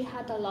that he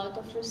had a lot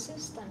of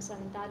resistance,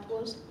 and that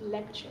was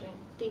lecturing,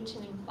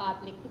 teaching in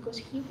public, because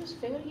he was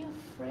very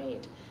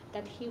afraid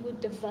that he would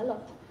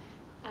develop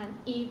an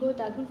ego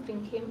that would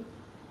bring him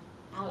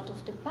out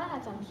of the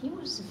path, and he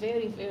was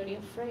very, very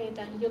afraid.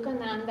 And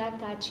Yogananda,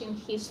 catching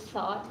his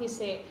thought, he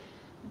said,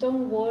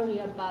 don't worry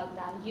about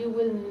that. You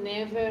will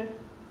never,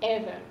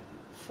 ever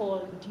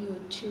fall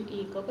due to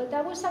ego. But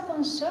that was a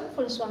concern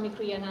for Swami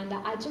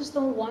Kriyananda. I just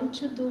don't want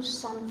to do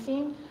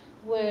something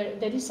where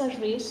there is a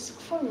risk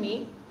for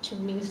me to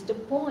miss the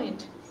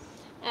point.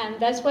 And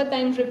that's what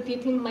I'm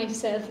repeating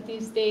myself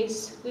these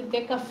days with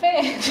the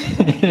cafe.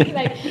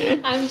 Like,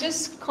 I'm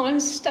just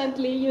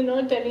constantly,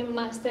 telling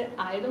Master,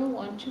 I don't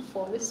want to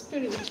fall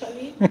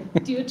spiritually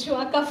due to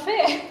a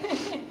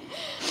cafe.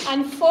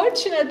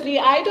 Unfortunately,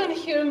 I don't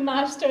hear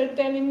Master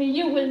telling me,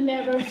 you will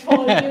never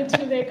fall due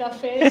to the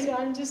cafe. So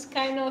I'm just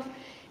kind of,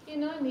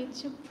 need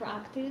to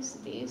practice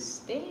this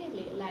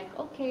daily. Like,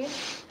 okay,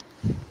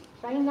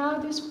 right now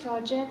this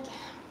project,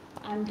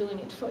 I'm doing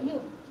it for you.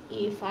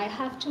 If I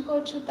have to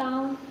go to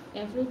town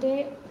every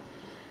day,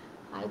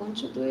 I want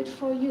to do it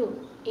for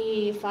you.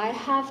 If I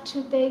have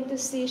to take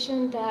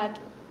decision that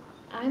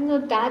I'm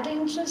not that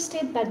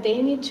interested, but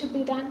they need to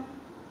be done,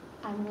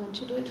 I'm going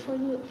to do it for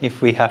you.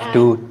 If we have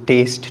to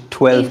taste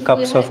 12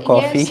 cups of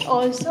coffee. Yes,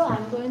 also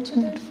I'm going to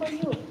do it for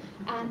you.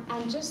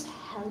 And just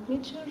help me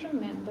to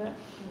remember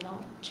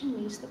not to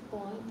miss the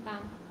point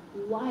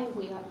and why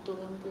we are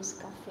doing this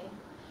cafe.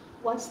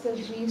 What's the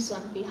reason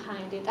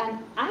behind it? And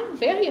I'm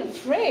very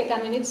afraid.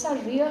 I mean, it's a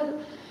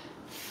real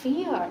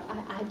fear.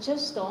 I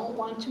just don't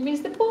want to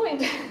miss the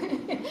point.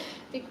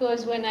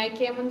 Because when I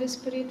came on the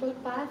spiritual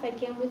path, I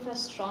came with a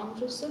strong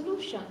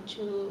resolution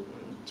to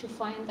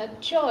find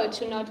that joy,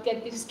 to not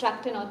get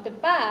distracted on the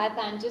path,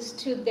 and just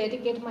to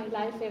dedicate my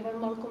life ever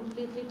more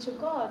completely to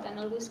God, and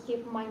always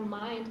keep my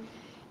mind,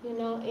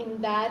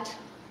 in that,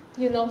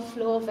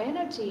 flow of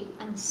energy.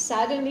 And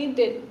suddenly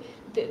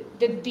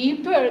the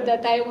deeper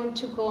that I want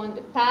to go on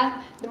the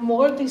path, the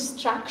more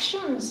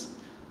distractions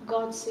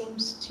God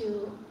seems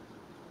to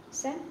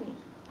send me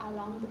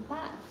along the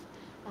path.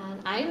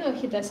 And I know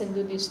He doesn't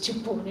do this to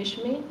punish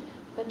me,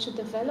 but to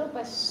develop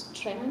a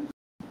strength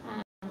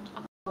and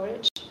a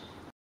courage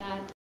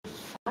that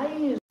if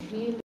I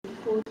really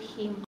put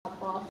Him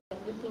above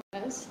everything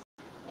else,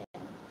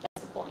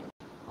 that's the point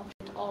of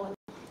it all.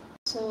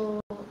 So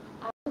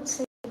I would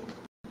say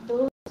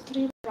those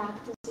three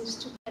practices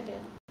together,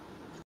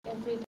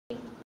 every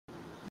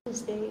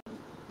day,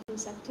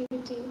 this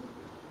activity,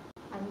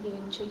 I'm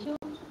giving to you,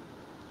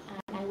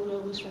 and I will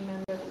always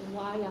remember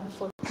why and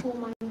for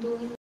whom I'm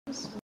doing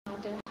this, no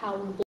matter how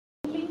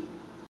boldly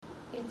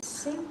it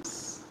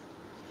seems,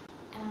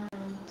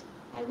 and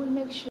I will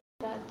make sure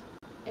that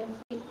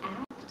every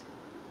act,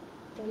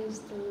 there is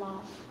the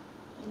love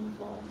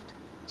involved,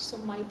 so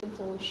my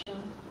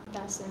devotion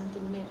doesn't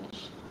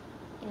diminish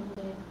in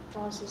the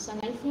process.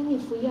 And I think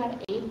if we are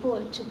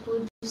able to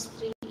put these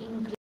three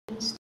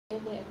ingredients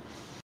together,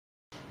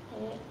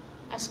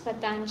 as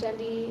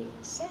Patanjali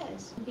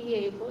says, be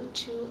able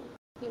to,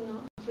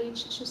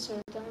 reach to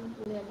certain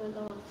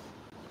level of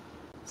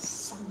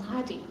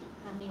samadhi,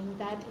 in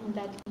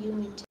that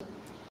unity.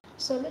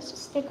 So let's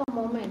just take a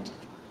moment,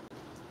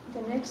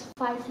 the next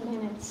 5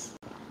 minutes,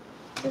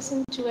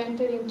 listen to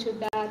enter into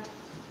that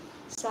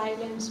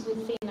silence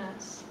within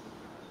us,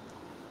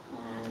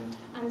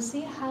 and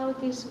see how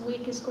this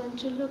week is going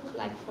to look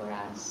like for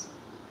us,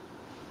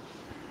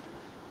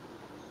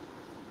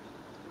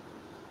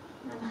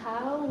 and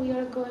how we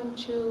are going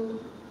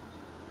to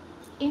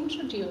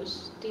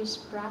introduce this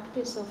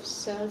practice of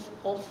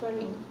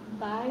self-offering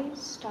by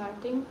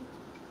starting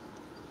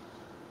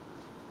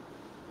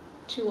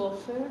to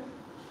offer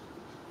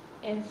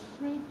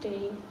every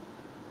day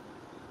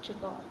to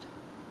God.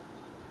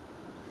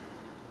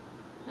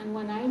 And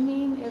when I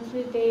mean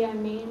every day, I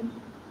mean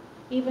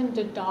even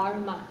the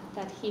Dharma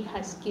that He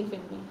has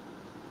given me,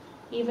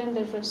 even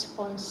the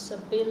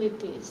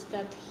responsibilities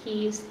that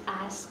He is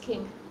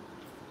asking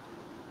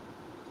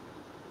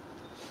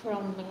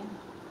from me,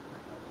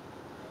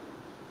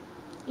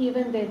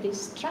 even the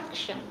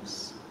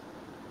distractions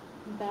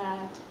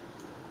that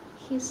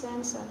He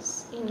sends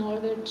us in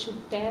order to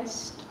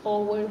test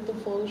our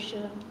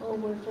devotion, our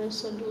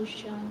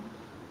resolution.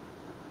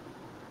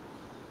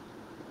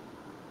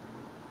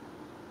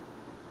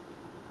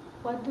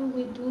 what do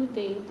we do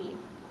daily?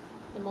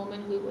 The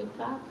moment we wake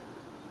up,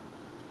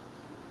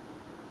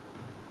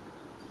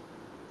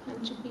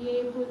 and to be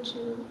able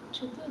to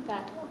do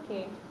that.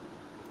 Okay,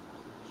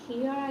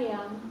 here I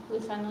am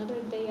with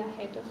another day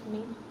ahead of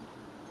me,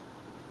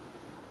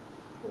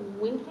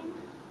 willing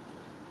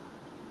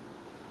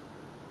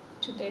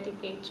to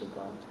dedicate to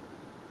God,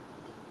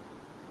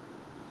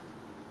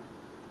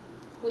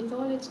 with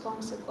all its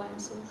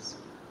consequences.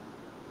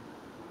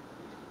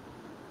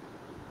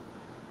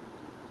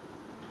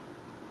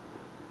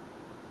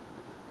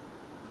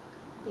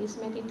 This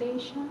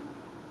meditation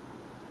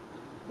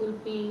will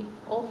be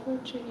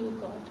offered to you,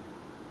 God.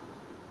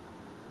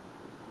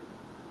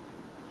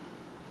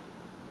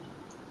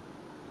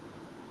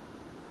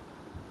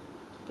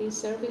 This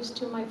service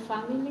to my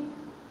family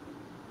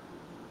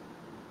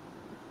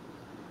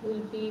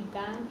will be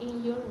done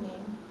in your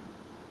name.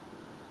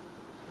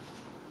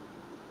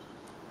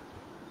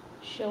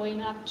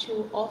 Showing up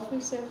to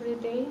office every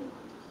day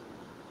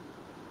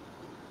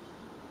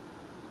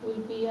will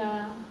be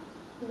a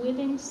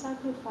willing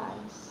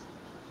sacrifice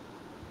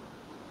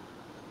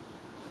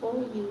for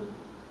you,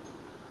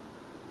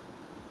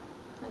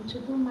 and to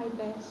do my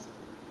best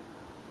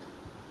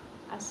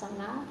as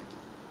an act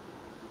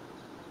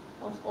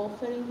of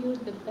offering you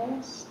the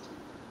best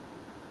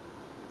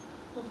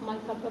of my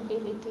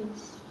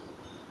capabilities.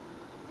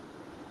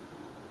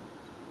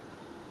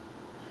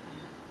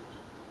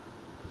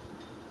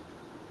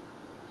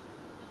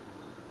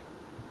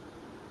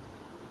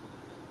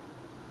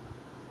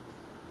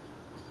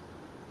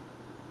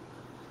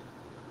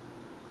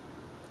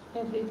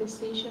 Every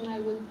decision I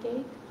will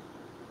take,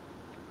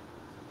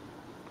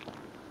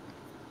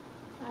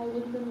 I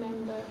will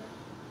remember,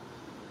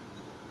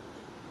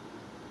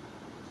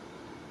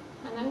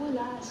 and I will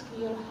ask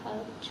your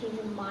help to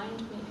remind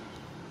me,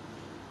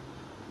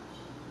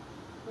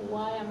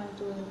 why am I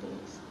doing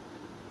this?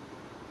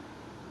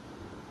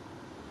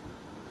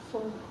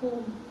 For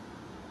whom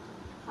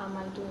am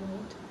I doing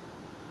it?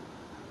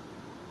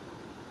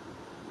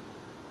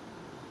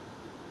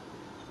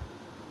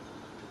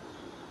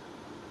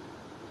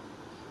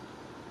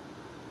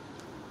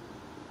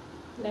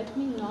 Let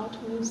me not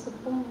miss the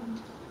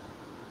point.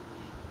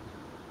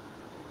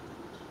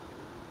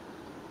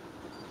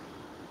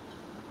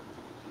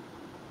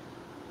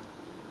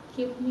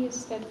 Keep me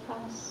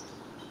steadfast.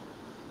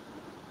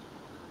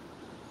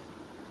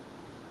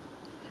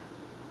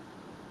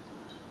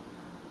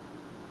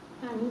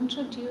 And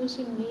introduce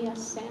in me a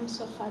sense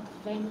of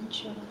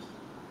adventure,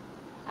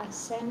 a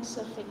sense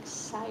of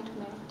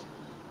excitement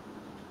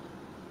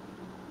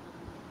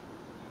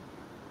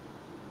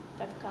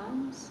that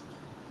comes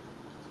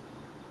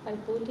by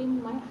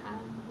putting my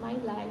hand, my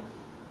life,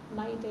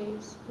 my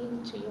days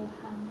into your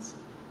hands.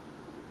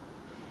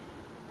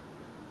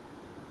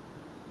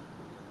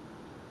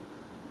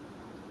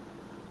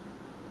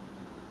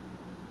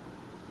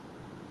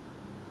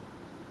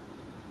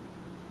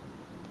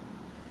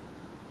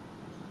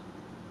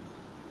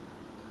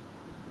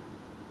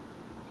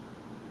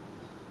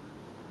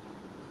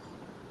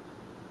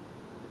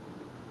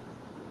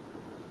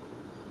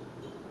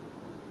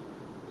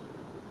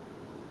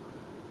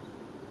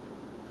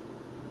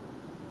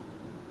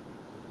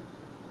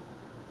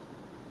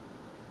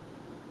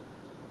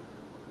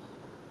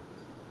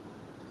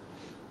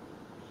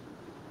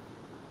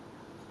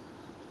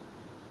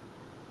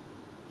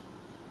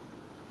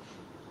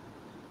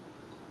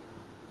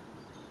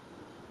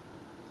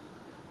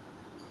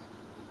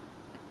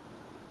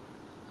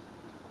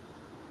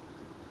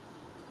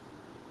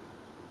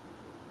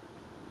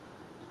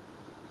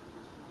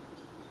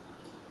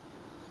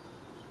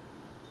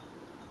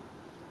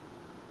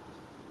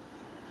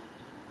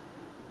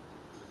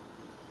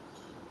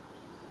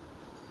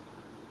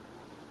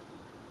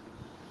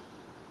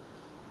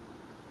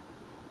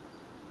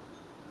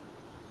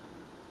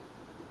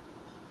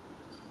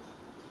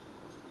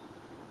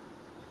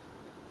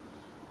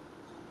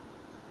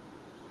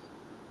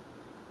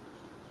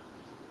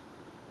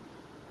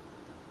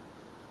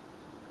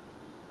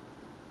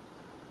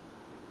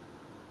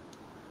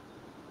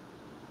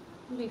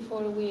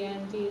 Before we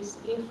end this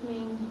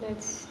evening,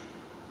 let's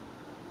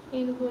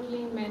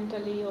inwardly,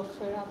 mentally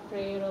offer a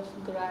prayer of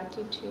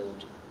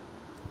gratitude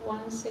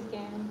once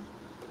again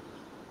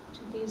to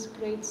this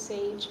great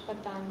sage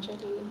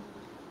Patanjali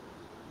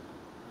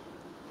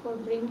for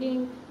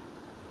bringing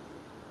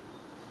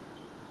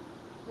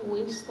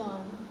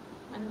wisdom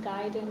and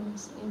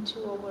guidance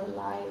into our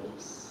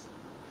lives,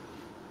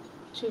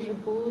 to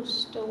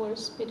reboost our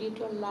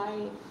spiritual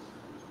life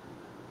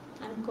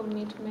and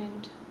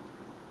commitment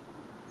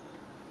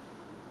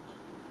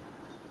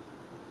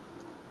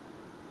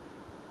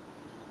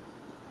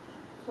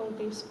for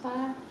this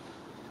path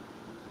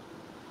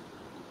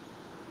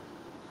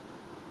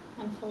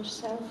and for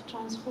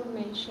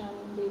self-transformation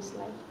in this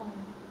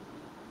lifetime.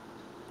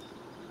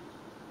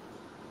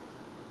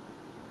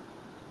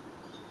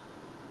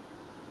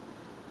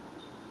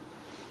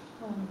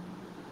 Om.